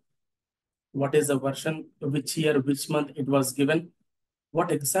description. What is the version, which year, which month it was given,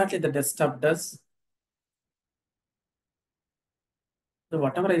 what exactly the desktop does. So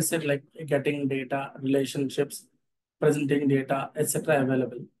whatever I said, like getting data, relationships, presenting data, etc.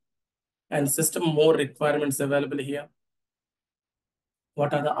 available. And system more requirements available here.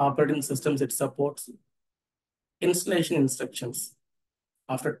 What are the operating systems it supports? Installation instructions.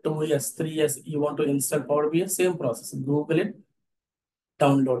 After 2 years, 3 years, you want to install Power BI, same process. Google it,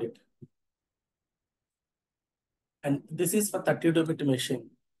 download it. And this is for 32-bit machine.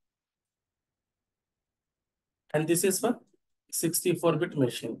 And this is for 64-bit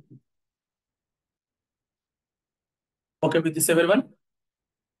machine. Okay with this, everyone?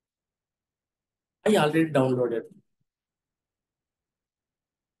 I already downloaded.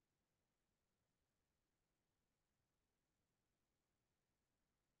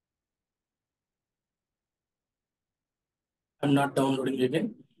 I'm not downloading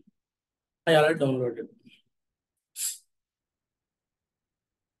again. I already downloaded.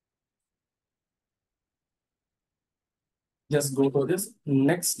 Just go to this.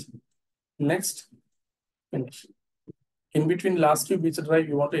 Next, finish. In between last two, which drive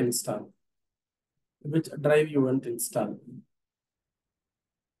you want to install? Which drive you want to install?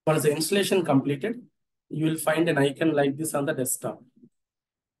 Once the installation completed, you will find an icon like this on the desktop.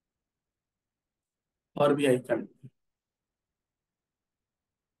 Power BI icon.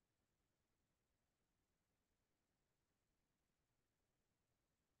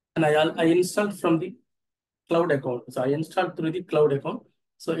 And I installed from the cloud account. So I installed through the cloud account.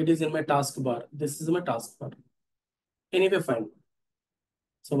 So it is in my taskbar. This is my taskbar. Anyway, fine.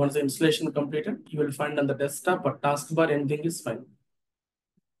 So once the installation completed, you will find on the desktop or taskbar, anything is fine.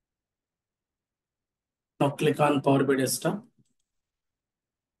 Now click on Power BI desktop.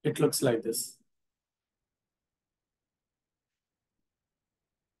 It looks like this.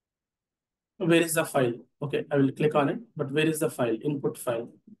 Where is the file? Okay, I will click on it, but where is the file? Input file.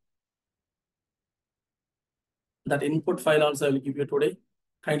 That input file also I will give you today.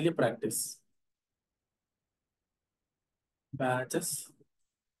 Kindly practice. Batches.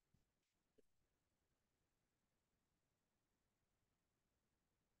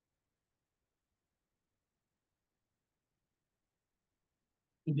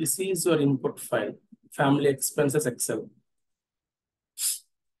 This is your input file, family expenses Excel.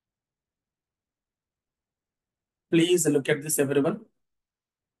 Please look at this, everyone.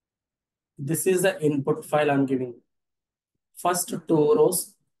 This is the input file I'm giving. First two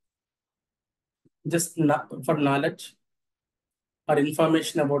rows, just for knowledge or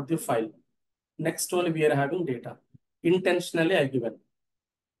information about the file. Next one, we are having data. Intentionally, I given.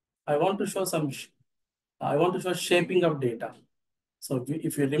 I want to show shaping of data. So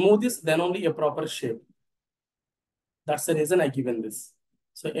if you remove this, then only a proper shape. That's the reason I given this.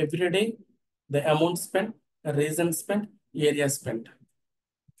 So every day, the amount spent, reason spent, area spent.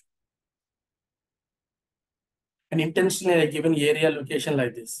 And intentionally I given area location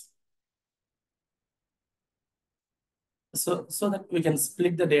like this. So that we can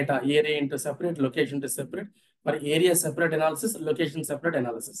split the data, area into separate, location to separate, for area separate analysis, location separate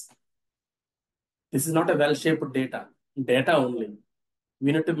analysis. This is not a well-shaped data only.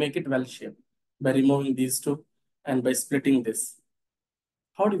 We need to make it well-shaped by removing these two and by splitting this.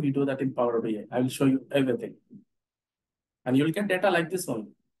 How do we do that in Power BI? I will show you everything. And you will get data like this one.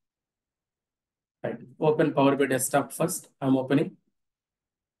 Right. Open Power BI desktop first. I'm opening.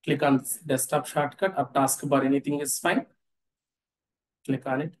 Click on desktop shortcut or taskbar, anything is fine. Click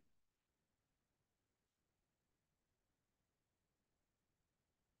on it.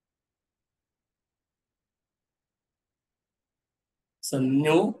 So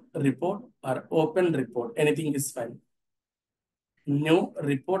new report or open report, anything is fine. New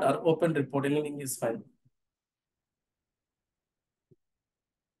report or open report, anything is fine.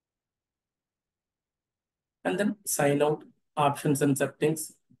 And then sign out, options and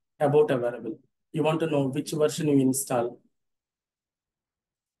settings, about available. You want to know which version you install.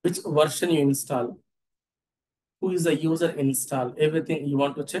 Which version you install. Who is the user install, everything you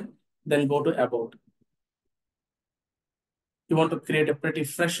want to check, then go to about. You want to create a pretty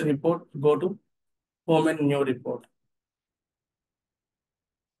fresh report, go to home and new report.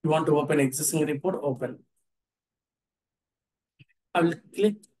 You want to open existing report, open. I will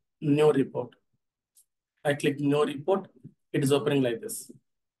click new report. I click new report, it is opening like this.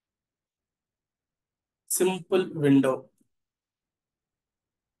 Simple window.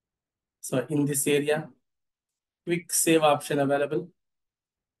 So in this area, quick save option available.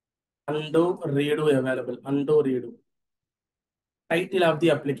 Undo, redo available. Undo, redo. Title of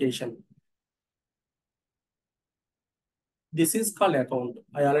the application. This is called account.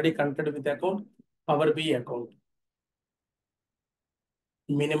 I already connected with account, Power BI account.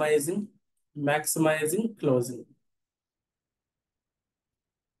 Minimizing, maximizing, closing.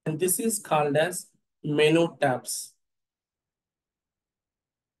 And this is called as menu tabs.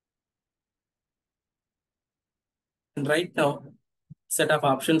 And right now, set of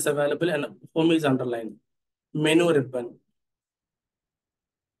options available and home is underlined. Menu ribbon.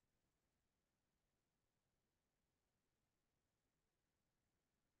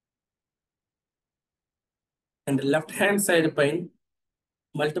 And left hand side pane,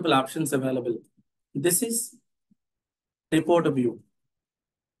 multiple options available. This is report view.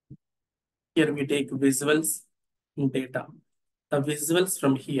 Here we take visuals and data. The visuals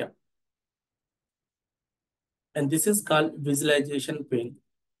from here. And this is called visualization pane.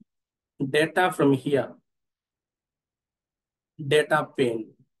 Data from here. Data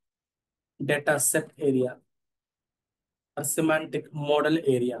pane. Data set area. A semantic model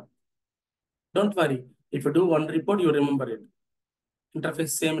area. Don't worry. If you do one report, you remember it. Interface,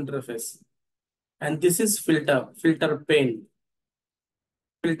 same interface. And this is filter pane.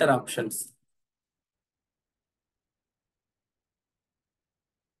 Filter options.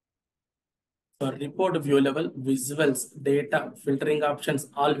 So report view level, visuals, data, filtering options,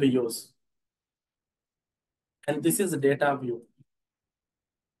 all we use. And this is data view.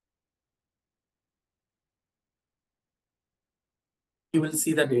 You will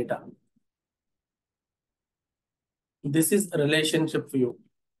see the data. This is relationship view.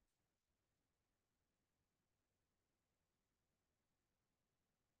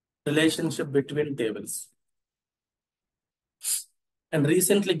 Relationship between tables. And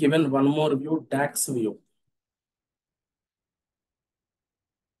recently given one more view, DAX view.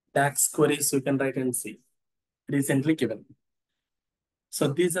 DAX queries you can write and see. Recently given. So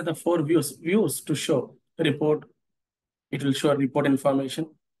these are the four views to show report. It will show report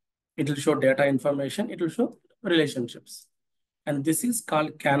information. It will show data information. It will show relationships. And this is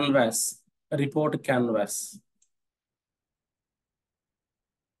called canvas, report canvas.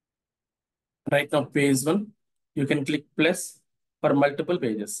 Right now, page 1, you can click plus for multiple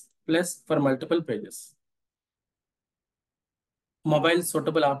pages, plus for multiple pages. Mobile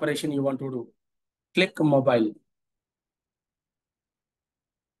suitable operation you want to do. Click mobile.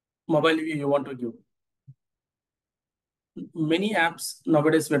 Mobile view you want to give. Many apps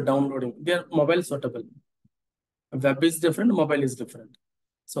nowadays we're downloading, they're mobile suitable. Web is different, mobile is different.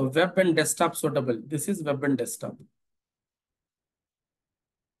 So web and desktop suitable. This is web and desktop.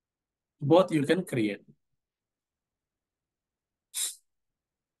 Both you can create.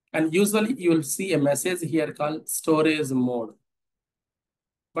 And usually you will see a message here called storage mode.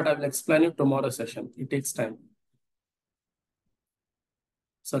 But I will explain it tomorrow session. It takes time.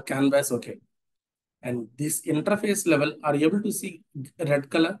 So canvas, okay. And this interface level, are you able to see red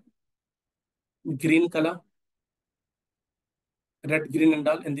color, green color, red, green and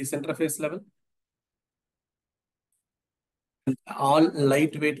all in this interface level? And all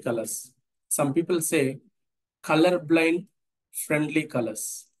lightweight colors. Some people say color blind friendly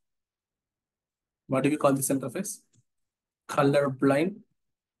colors. What do we call this interface? Color blind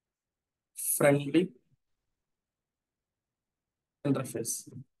friendly interface.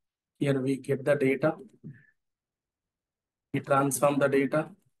 Here we get the data. We transform the data.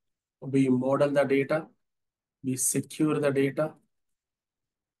 We model the data. We secure the data.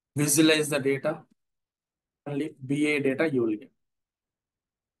 Visualize the data. Only BA data you will get.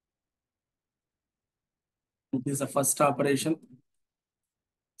 This is the first operation,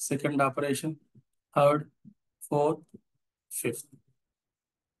 second operation, third, fourth, fifth.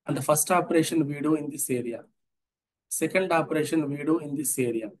 And the first operation we do in this area. Second operation we do in this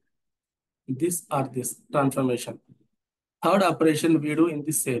area. This or this transformation. Third operation we do in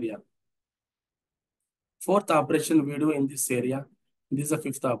this area. Fourth operation we do in this area. This is a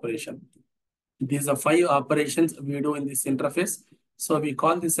fifth operation. These are 5 operations we do in this interface. So we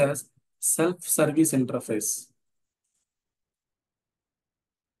call this as self-service interface.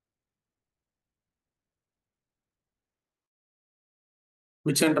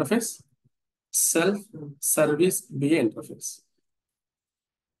 Which interface? Self-service BA interface.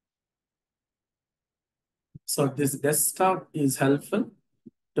 So this desktop is helpful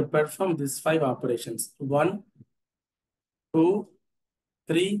to perform these 5 operations. 1, 2,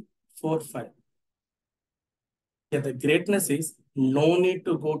 3, 4, 5. Yeah, the greatness is no need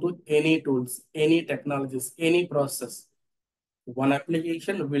to go to any tools, any technologies, any process. One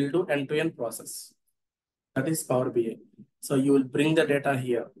application will do end-to-end process. That is Power BI. So you will bring the data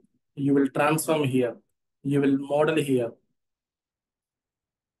here. You will transform here. You will model here.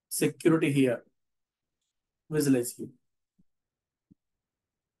 Security here. Visualize here.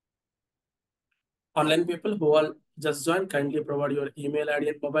 Online people who all just joined, kindly provide your email ID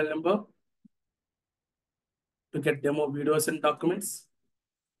and mobile number to get demo videos and documents.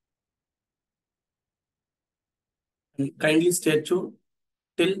 And kindly stay tuned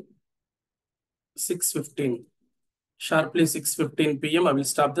till 6:15. Sharply 6:15 p.m. I will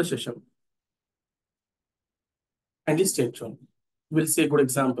stop the session. Kindly stay tuned. We'll see a good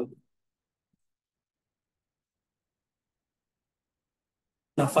example.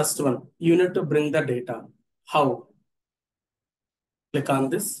 Now, first one, you need to bring the data. How? Click on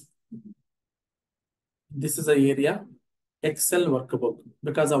this. This is the area, Excel workbook.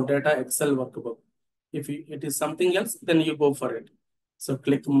 Because of data, Excel workbook. If it is something else, then you go for it. So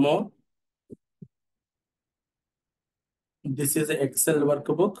click more. This is the Excel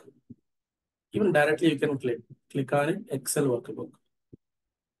workbook. Even directly you can click on it, Excel workbook.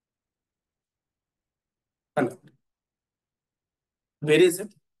 Where is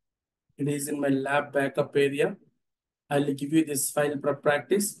it? It is in my lab backup area. I'll give you this file for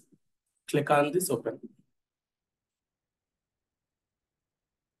practice. Click on this, open.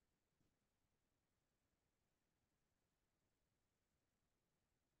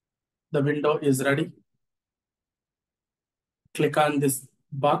 The window is ready. Click on this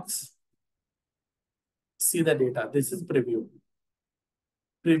box. See the data. This is preview.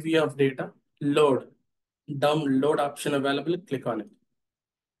 Preview of data. Load. Download option available. Click on it.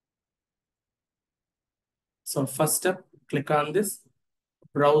 So first step, click on this.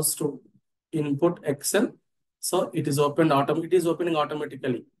 Browse to input Excel. So it is opened it is opening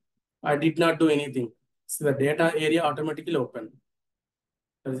automatically. I did not do anything. So the data area automatically opened.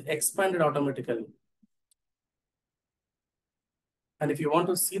 It is expanded automatically. And if you want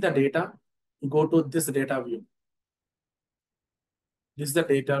to see the data, go to this data view. This is the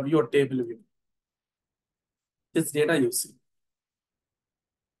data view or table view. This data you see.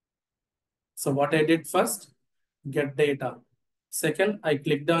 So what I did first, get data. Second, I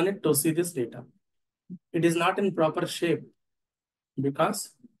clicked on it to see this data. It is not in proper shape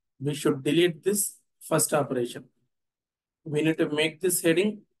because we should delete this first operation. We need to make this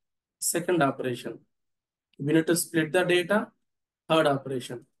heading second operation. We need to split the data, third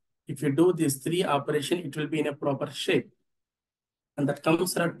operation. If you do these three operations, it will be in a proper shape. And that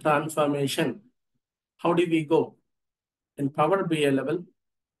comes at transformation. How do we go? In Power BI level,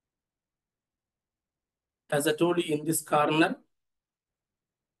 as I told you in this corner,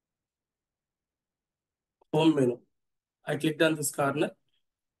 home menu. I clicked on this corner,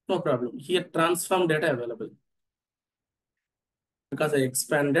 no problem. Here, transform data available. Because I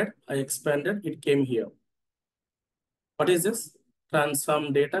expanded, it came here. What is this?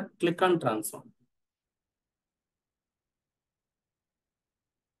 Transform data, click on transform.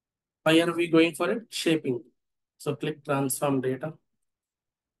 Why are we going for it? Shaping. So click transform data.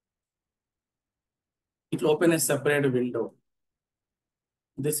 It will open a separate window.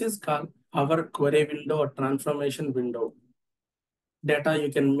 This is called our query window or transformation window. Data you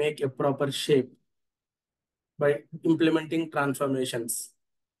can make a proper shape by implementing transformations.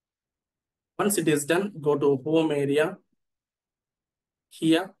 Once it is done, go to home area.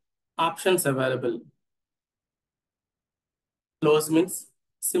 Here, options available. Close means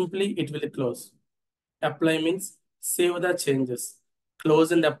simply it will close. Apply means save the changes.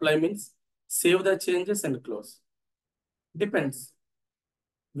 Close and apply means save the changes and close. Depends.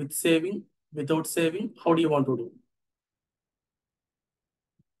 With saving, without saving, how do you want to do?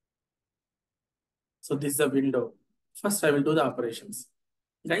 So this is the window. First, I will do the operations.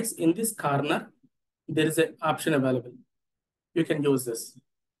 Guys, in this corner, there is an option available. You can use this.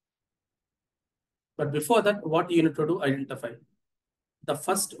 But before that, what you need to do, identify. The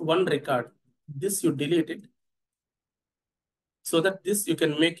first one record, this you delete it. So that this you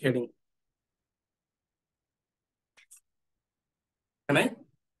can make heading. Can I?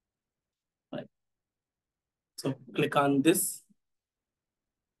 Right. So click on this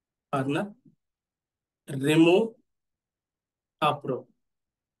corner, remove top row.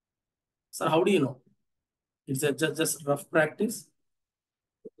 So how do you know? It's just rough practice.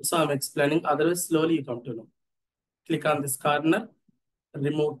 So I'm explaining, otherwise slowly you come to know. Click on this corner,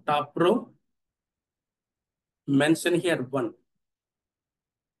 remove top row, mention here 1.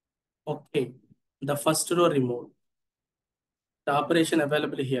 Okay, the first row removed. The operation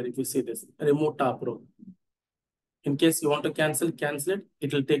available here, if you see this, remove top row. In case you want to cancel it,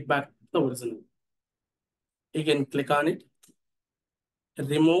 it will take back the original. Again, click on it,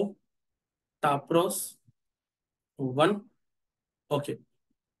 remove top rows, 1. Okay.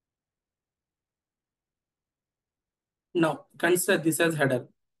 Now consider this as header.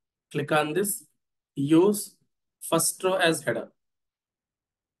 Click on this, use first row as header.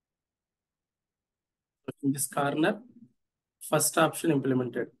 In this corner, first option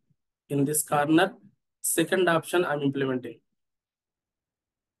implemented. In this corner, second option I'm implementing.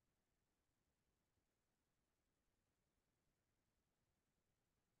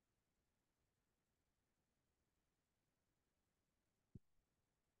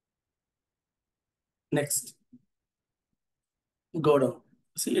 Next, go down.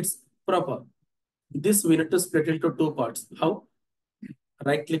 See, it's proper. This we need to split into 2 parts. How?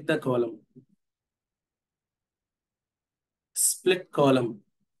 Right click the column. Split column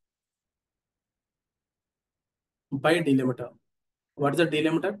by delimiter. What is the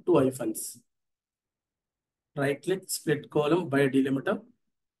delimiter? 2 hyphens. Right click, split column by delimiter.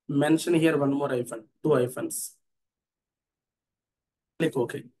 Mention here 1 more hyphen, 2 hyphens. Click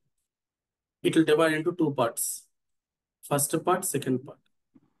OK. It will divide into 2 parts. First part, second part.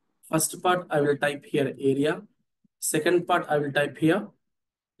 First part, I will type here area. Second part, I will type here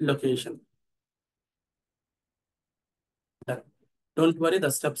location. Done. Don't worry, the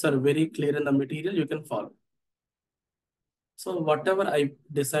steps are very clear in the material, you can follow. So whatever I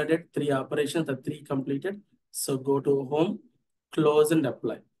decided, 3 operations, the 3 completed. So go to home, close and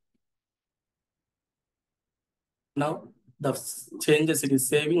apply. Now the changes it is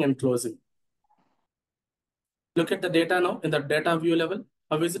saving and closing. Look at the data now in the data view level.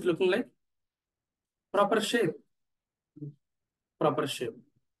 How is it looking like? Proper shape. Proper shape.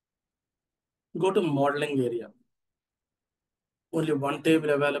 Go to modeling area. Only 1 table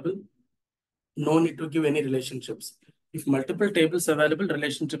available. No need to give any relationships. If multiple tables available,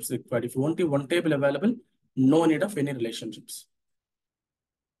 relationships required. If you want 1 table available, no need of any relationships.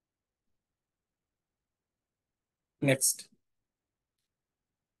 Next.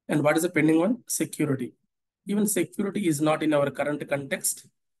 And what is the pending one? Security. Even security is not in our current context.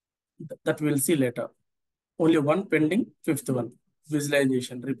 That we'll see later. Only 1 pending, 5th one.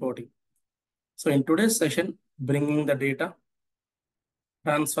 Visualization, reporting. So in today's session, bringing the data,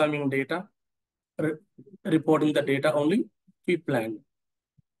 transforming data, reporting the data only, we plan.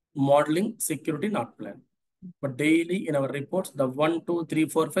 Modeling, security, not plan. But daily in our reports, the 1, 2, 3,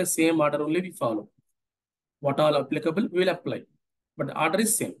 4, 5, same order only we follow. What all applicable, we will apply. But the order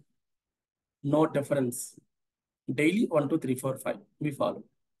is same. No difference. Daily 1, 2, 3, 4, 5, we follow.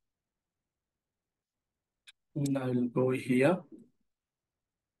 And I will go here.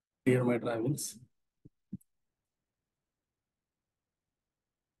 Here my drawings.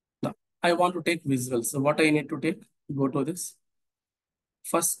 Now, I want to take visuals. So what I need to take? Go to this.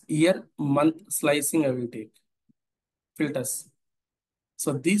 First year, month slicing I will take. Filters.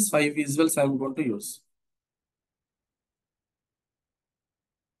 So these 5 visuals I am going to use.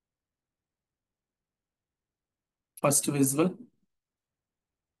 First visual.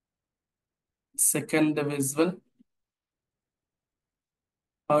 Second visual.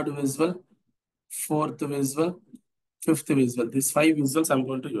 Third visual. Fourth visual. Fifth visual. These 5 visuals I'm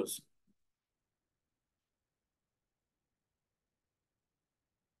going to use.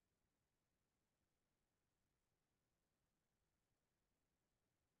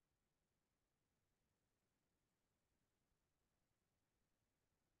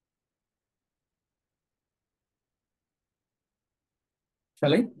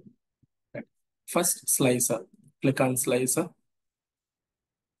 Shall I? Right. First slicer. Click on slicer.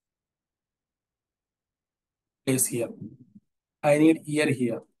 Place here. I need year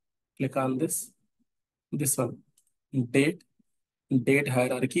here. Click on this. This one. Date. Date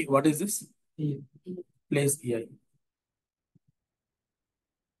hierarchy. What is this? Place year.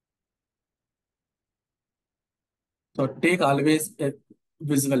 So take always a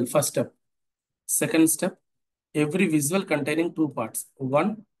visual first step. Second step, every visual containing 2 parts.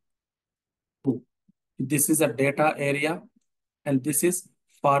 1, 2. This is a data area and this is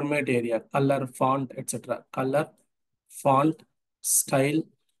format area, color, font, etc. Color, font, style,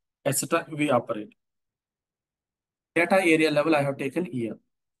 etc. We operate. Data area level I have taken here.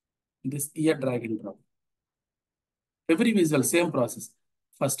 This here drag and drop. Every visual, same process.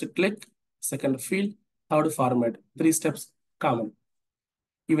 First click, second field, third format. 3 steps common.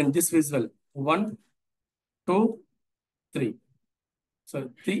 Even this visual, 1, 2, 3. So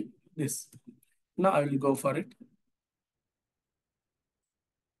 3, this. Now I will go for it.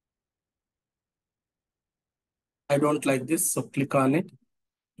 I don't like this, so click on it.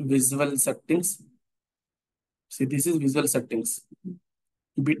 Visual settings. See, this is visual settings.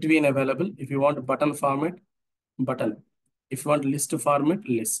 Between available. If you want button format, button. If you want list format,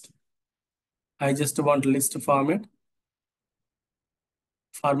 list. I just want list format.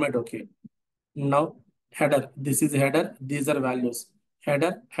 Format, okay. Now header. This is header. These are values.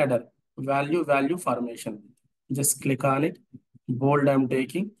 Header, header. Value, value formation. Just click on it. Bold I'm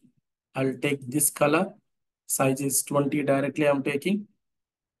taking. I'll take this color. Size is 20 directly I'm taking.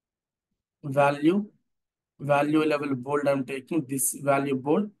 Value level bold I'm taking. This value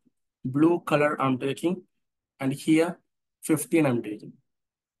bold. Blue color I'm taking. And here 15 I'm taking.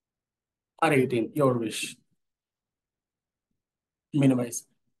 Or 18, your wish. Minimize.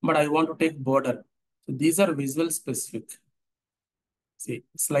 But I want to take border. So these are visual specific. See,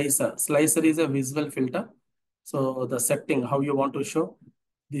 slicer. Slicer is a visual filter. So the setting, how you want to show.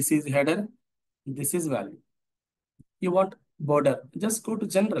 This is header. This is value. You want border. Just go to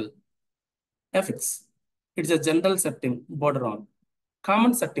general. FX. It's a general setting, border on.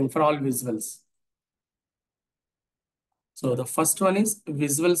 Common setting for all visuals. So the first one is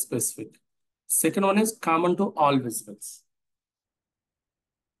visual specific. Second one is common to all visuals.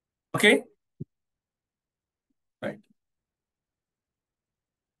 Okay? Right.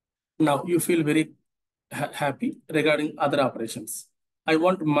 Now you feel very happy regarding other operations. I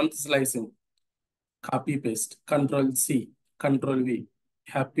want month slicing. Copy paste. Control C. Control V.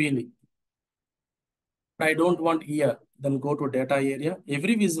 Happily. I don't want year. Then go to data area.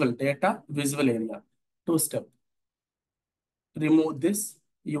 Every visual data, visual area. 2 step. Remove this.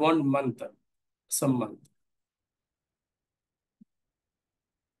 You want month. Some month.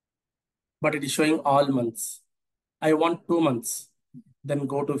 But it is showing all months. I want 2 months. Then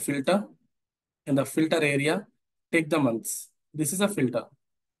go to filter. In the filter area, take the months. This is a filter.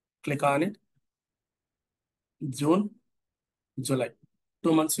 Click on it. June, July.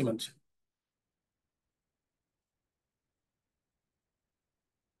 2 months you mentioned.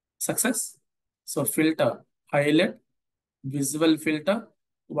 Success. So filter, highlight, visual filter,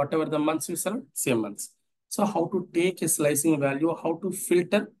 whatever the months you select, same months. So how to take a slicing value, how to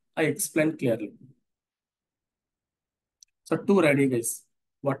filter, I explained clearly. So 2 ready, guys.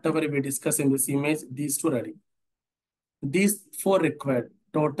 Whatever we discuss in this image, these 2 ready. These 4 required.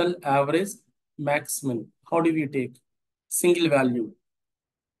 Total, average, max min. How do we take? Single value.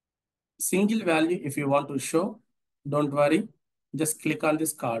 Single value, if you want to show, don't worry. Just click on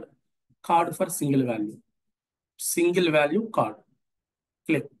this card. Card for single value. Single value card.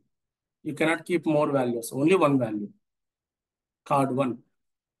 Click. You cannot keep more values. Only one value. Card 1.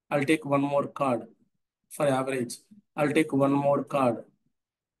 I'll take one more card for average. I'll take one more card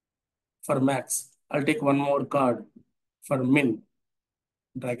for max. I'll take one more card for min.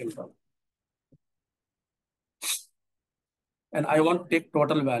 Drag and drop. And I want to take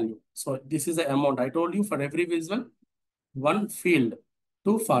total value. So this is the amount. I told you for every visual, one field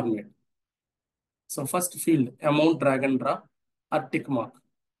to format. So first field, amount, drag and drop, or tick mark.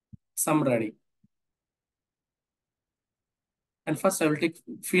 Sum ready. And first I will take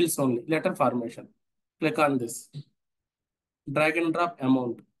fields only, letter formation. Click on this. Drag and drop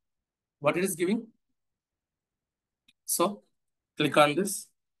amount. What it is giving? So click on this.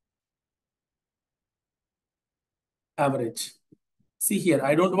 Average. See here,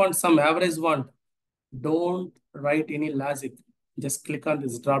 I don't want some average one. Don't write any logic. Just click on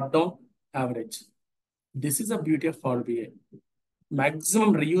this drop down, average. This is the beauty of Power BI.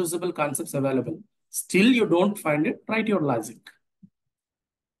 Maximum reusable concepts available. Still you don't find it, write your logic.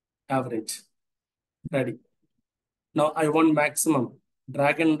 Average. Ready. Now I want maximum.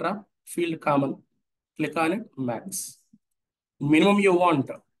 Drag and drop, field common. Click on it, max. Minimum you want,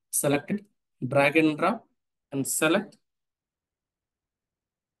 select it, drag and drop, and select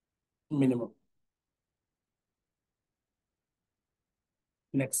minimum.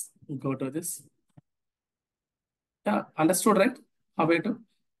 Next, go to this. Yeah, understood, right? How about it?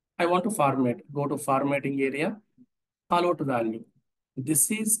 I want to format. Go to formatting area, call out value. This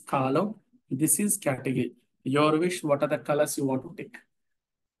is call out. This is category. Your wish, what are the colors you want to take?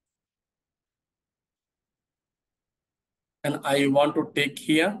 And I want to take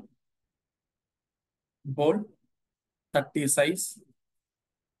here bold, 30 size,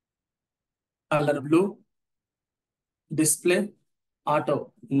 color blue, display,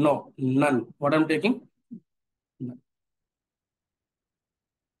 auto. No, none. What I'm taking? None.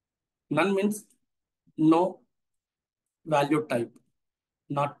 None means no value type.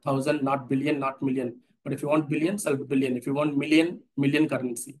 Not thousand, not billion, not million. But if you want billion, select billion. If you want million, million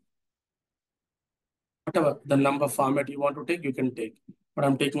currency. Whatever the number format you want to take, you can take. But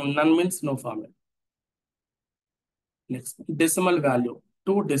I'm taking none means no format. Next, decimal value.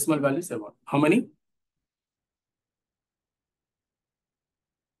 2 decimal values I want. How many?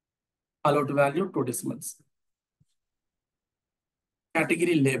 Allowed value, 2 decimals.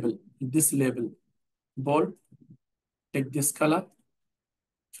 Category label. This label. Bold. Take this color.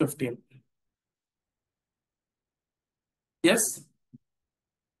 15. Yes.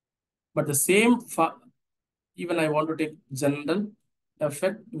 But the same, even I want to take general,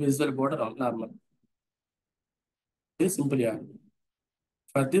 effect, visual border on normal. Very simple, yeah.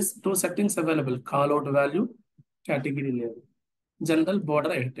 For this 2 settings available, call out value, category label. General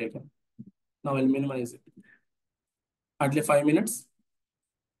border I have taken. Now I'll minimize it. Hardly 5 minutes.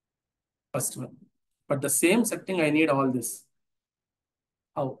 First one. But the same setting, I need all this.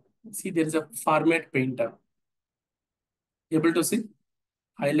 How? See, there is a format painter. Able to see?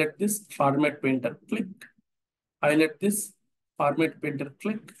 Highlight this format painter. Click. Highlight this format painter.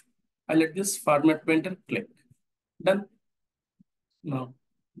 Click. Highlight this format painter. Click. Done. Now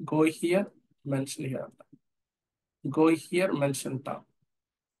go here, mention here. Go here, mention top.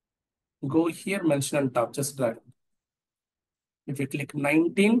 Go here, mention on top. Just drag. If you click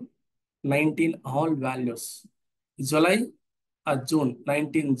 19, 19 all values. July or June,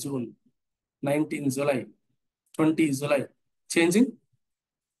 19 June, 19 July, 20 July. Changing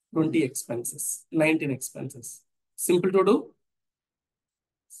 20 expenses, 19 expenses. Simple to do.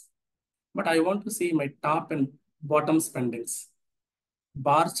 But I want to see my top and bottom spendings.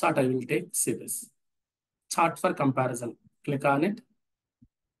 Bar chart I will take, see this. Chart for comparison. Click on it.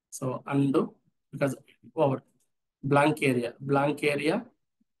 So undo, because over blank area,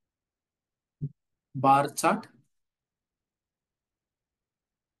 bar chart,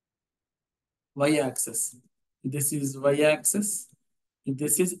 y-axis. This is y-axis.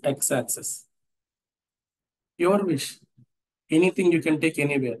 This is x-axis. Your wish. Anything you can take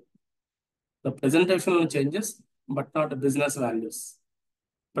anywhere. The presentation only changes, but not the business values.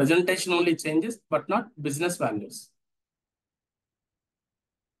 Presentation only changes, but not business values.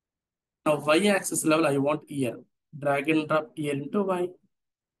 Now, y-axis level, I want year. Drag and drop year into y.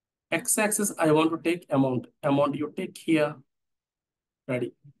 X-axis, I want to take amount. Amount you take here.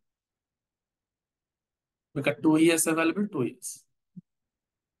 Ready. We got 2 years available, 2 years.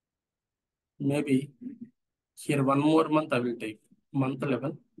 Maybe here 1 more month I will take. Month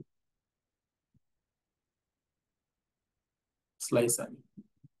level. slice array.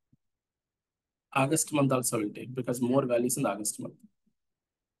 August month also will take because more values in the August month.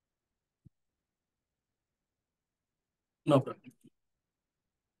 No problem.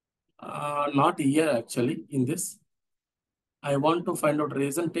 Not here actually in this. I want to find out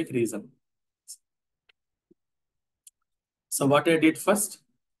reason, take reason. So what I did first,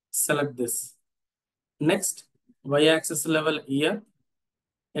 select this. Next, y-axis level year,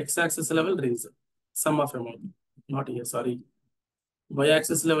 x-axis level reason, sum of amount. Not here, sorry.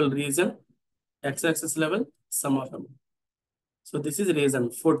 Y-axis level reason, x-axis level sum of amount. So this is reason,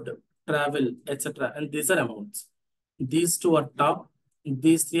 food, travel, etc. And these are amounts. These two are top,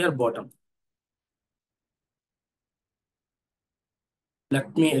 these three are bottom.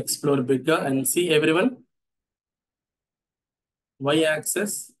 Let me explore bigger and see everyone.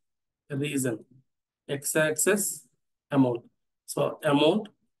 Y-axis, reason. X-axis, amount. So amount,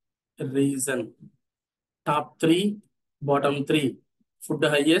 reason. Top three, bottom three. Food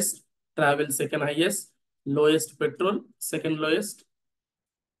highest, travel second highest, lowest petrol, second lowest,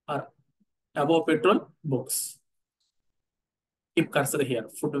 or above petrol, books. Keep cursor here.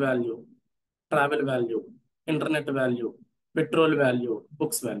 Food value, travel value, internet value, petrol value,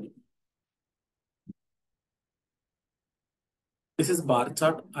 books value. This is bar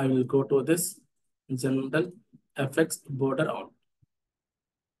chart. I will go to this general effects border on.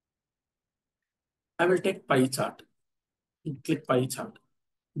 I will take pie chart. Click pie chart.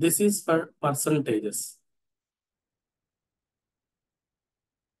 This is for percentages.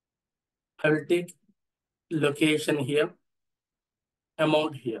 I will take location here,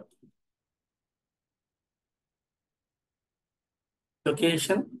 amount here.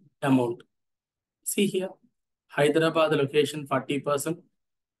 Location, amount. See here, Hyderabad location 40%,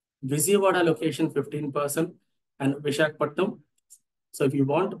 Vijayawada location 15%, and Visakhapatnam. So if you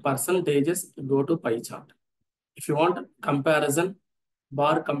want percentages, go to pie chart. If you want comparison,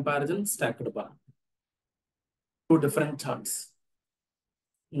 bar comparison, stacked bar. Two different charts.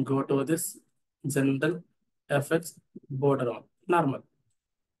 Go to this general effects border on normal.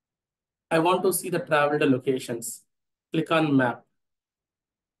 I want to see the traveled locations. Click on map.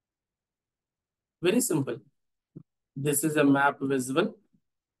 Very simple. This is a map visible.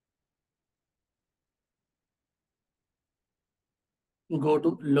 Go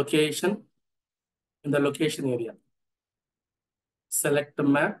to location in the location area. Select the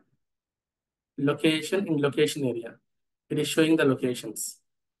map, location in location area. It is showing the locations.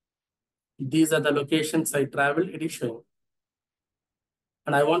 These are the locations I traveled, it is showing.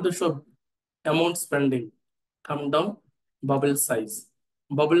 And I want to show amount spending. Come down, bubble size.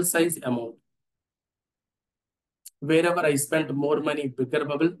 Bubble size amount. Wherever I spent more money, bigger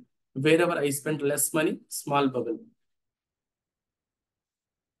bubble. Wherever I spent less money, small bubble.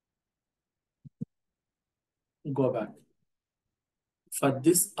 Go back. For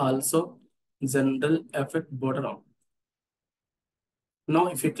this also, general effect border on. Now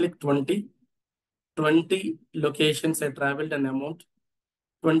if you click 20 locations I traveled and amount,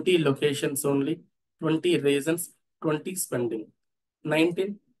 20 locations only, 20 reasons, 20 spending.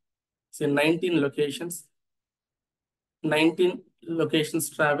 19, say 19 locations, 19 locations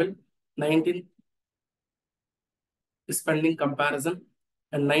travel, 19 spending comparison,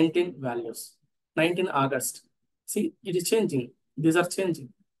 and 19 values. 19 August. See, it is changing. These are changing.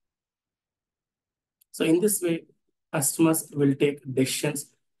 So in this way, customers will take decisions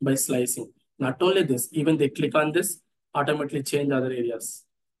by slicing. Not only this, even they click on this, automatically change other areas.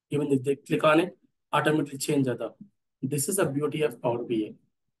 Even if they click on it, automatically change other. This is the beauty of Power BI.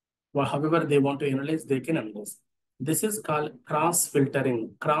 Well, however they want to analyze, they can analyze. This is called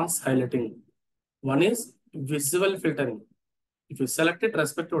cross-filtering, cross-highlighting. One is visual filtering. If you select it,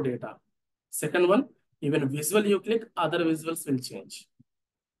 respect to data. Second one, even visual you click, other visuals will change.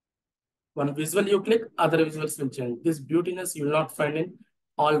 One visual you click, other visuals will change. This beautiness you will not find in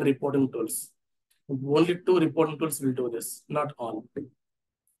all reporting tools. Only two reporting tools will do this, not all.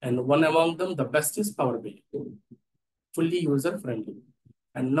 And one among them, the best is Power BI. Fully user-friendly.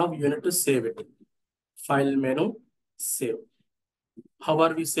 And now you need to save it. File menu, save. How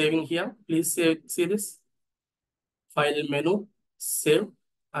are we saving here? Please see this. File menu, save.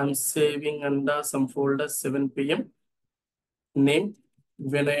 I'm saving under some folder 7 p.m. Name,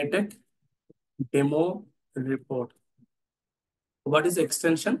 Vinay demo report. What is the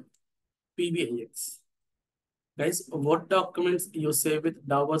extension? PBIX. Guys, what documents you save with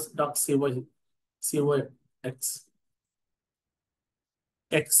 .cox?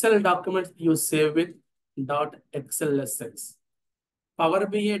 Excel documents you save with .xlsx. Power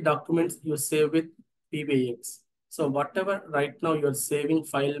BI documents you save with PBIX. So whatever right now you're saving,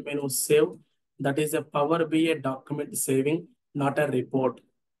 file menu save, that is a Power BI document saving not a report.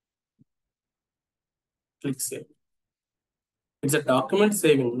 Click save. It's a document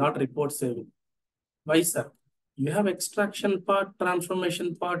saving, not report saving. Why, sir? You have extraction part,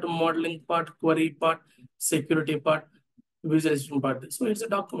 transformation part, modeling part, query part, security part, visualization part. So it's a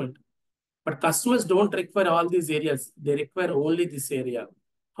document. But customers don't require all these areas. They require only this area.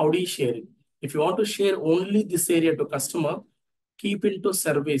 How do you share it? If you want to share only this area to customer, keep into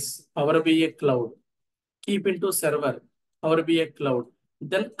service, Power BI cloud. Keep into server, Power BI cloud.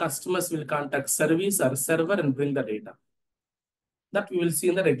 Then customers will contact service or server and bring the data. That we will see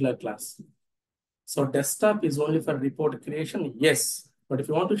in the regular class. So desktop is only for report creation, yes. But if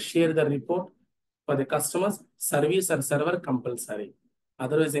you want to share the report for the customers, service or server compulsory.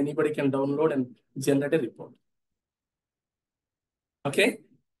 Otherwise, anybody can download and generate a report. Okay?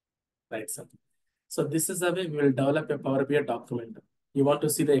 Right, sir. So this is the way we will develop a Power BI document. You want to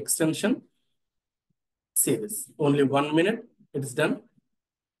see the extension? See this. Only 1 minute. It's done.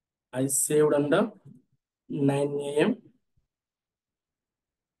 I saved under 9 a.m.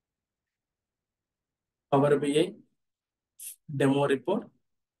 Power BI demo report.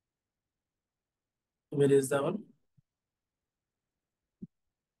 Where is the one?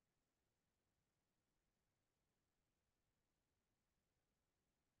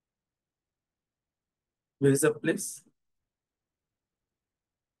 Where is the place?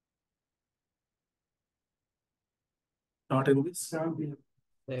 Not in this.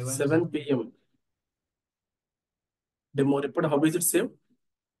 7 p.m. Demo report. How is it saved?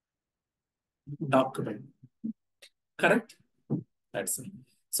 Document. Correct? That's it.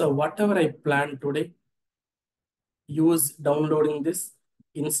 So whatever I planned today, use downloading this,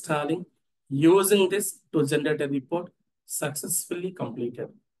 installing, using this to generate a report, successfully completed.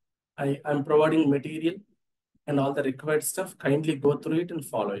 I'm providing material and all the required stuff. Kindly go through it and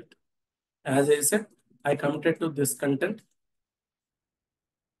follow it. As I said, I committed to this content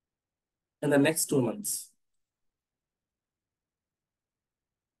in the next 2 months.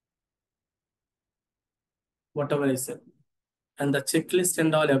 Whatever I said. And the checklist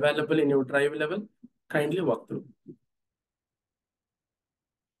and all available in your drive level, kindly walk through.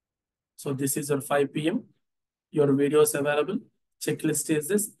 So this is your 5 p.m. Your video is available. Checklist is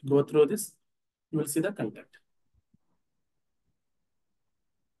this. Go through this. You will see the content.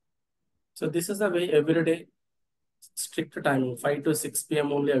 So this is the way every day, strict timing, 5 to 6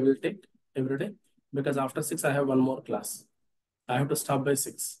 p.m. only I will take every day. Because after 6, I have one more class. I have to stop by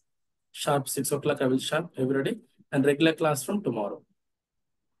 6. Sharp 6 o'clock I will sharp every day. And regular class from tomorrow.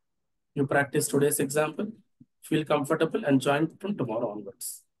 You practice today's example, feel comfortable and join from tomorrow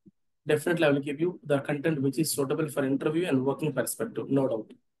onwards. Definitely, I will give you the content which is suitable for interview and working perspective, no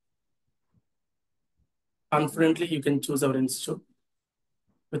doubt. Confidently, you can choose our institute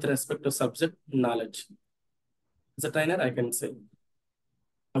with respect to subject knowledge. As a trainer, I can say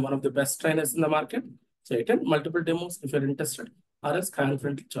I'm one of the best trainers in the market. So attend multiple demos if you're interested, or else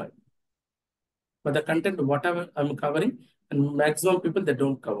confidently join. But the content, whatever I'm covering, and maximum people they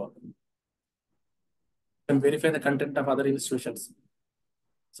don't cover. And verify the content of other institutions.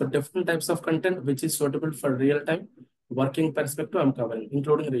 So different types of content which is suitable for real-time working perspective I'm covering,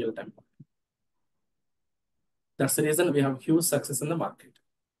 including real-time. That's the reason we have huge success in the market.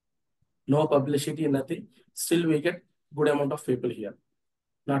 No publicity, nothing. Still we get good amount of people here.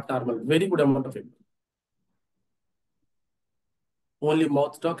 Not normal, very good amount of people. Only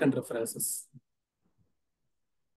mouth talk and references.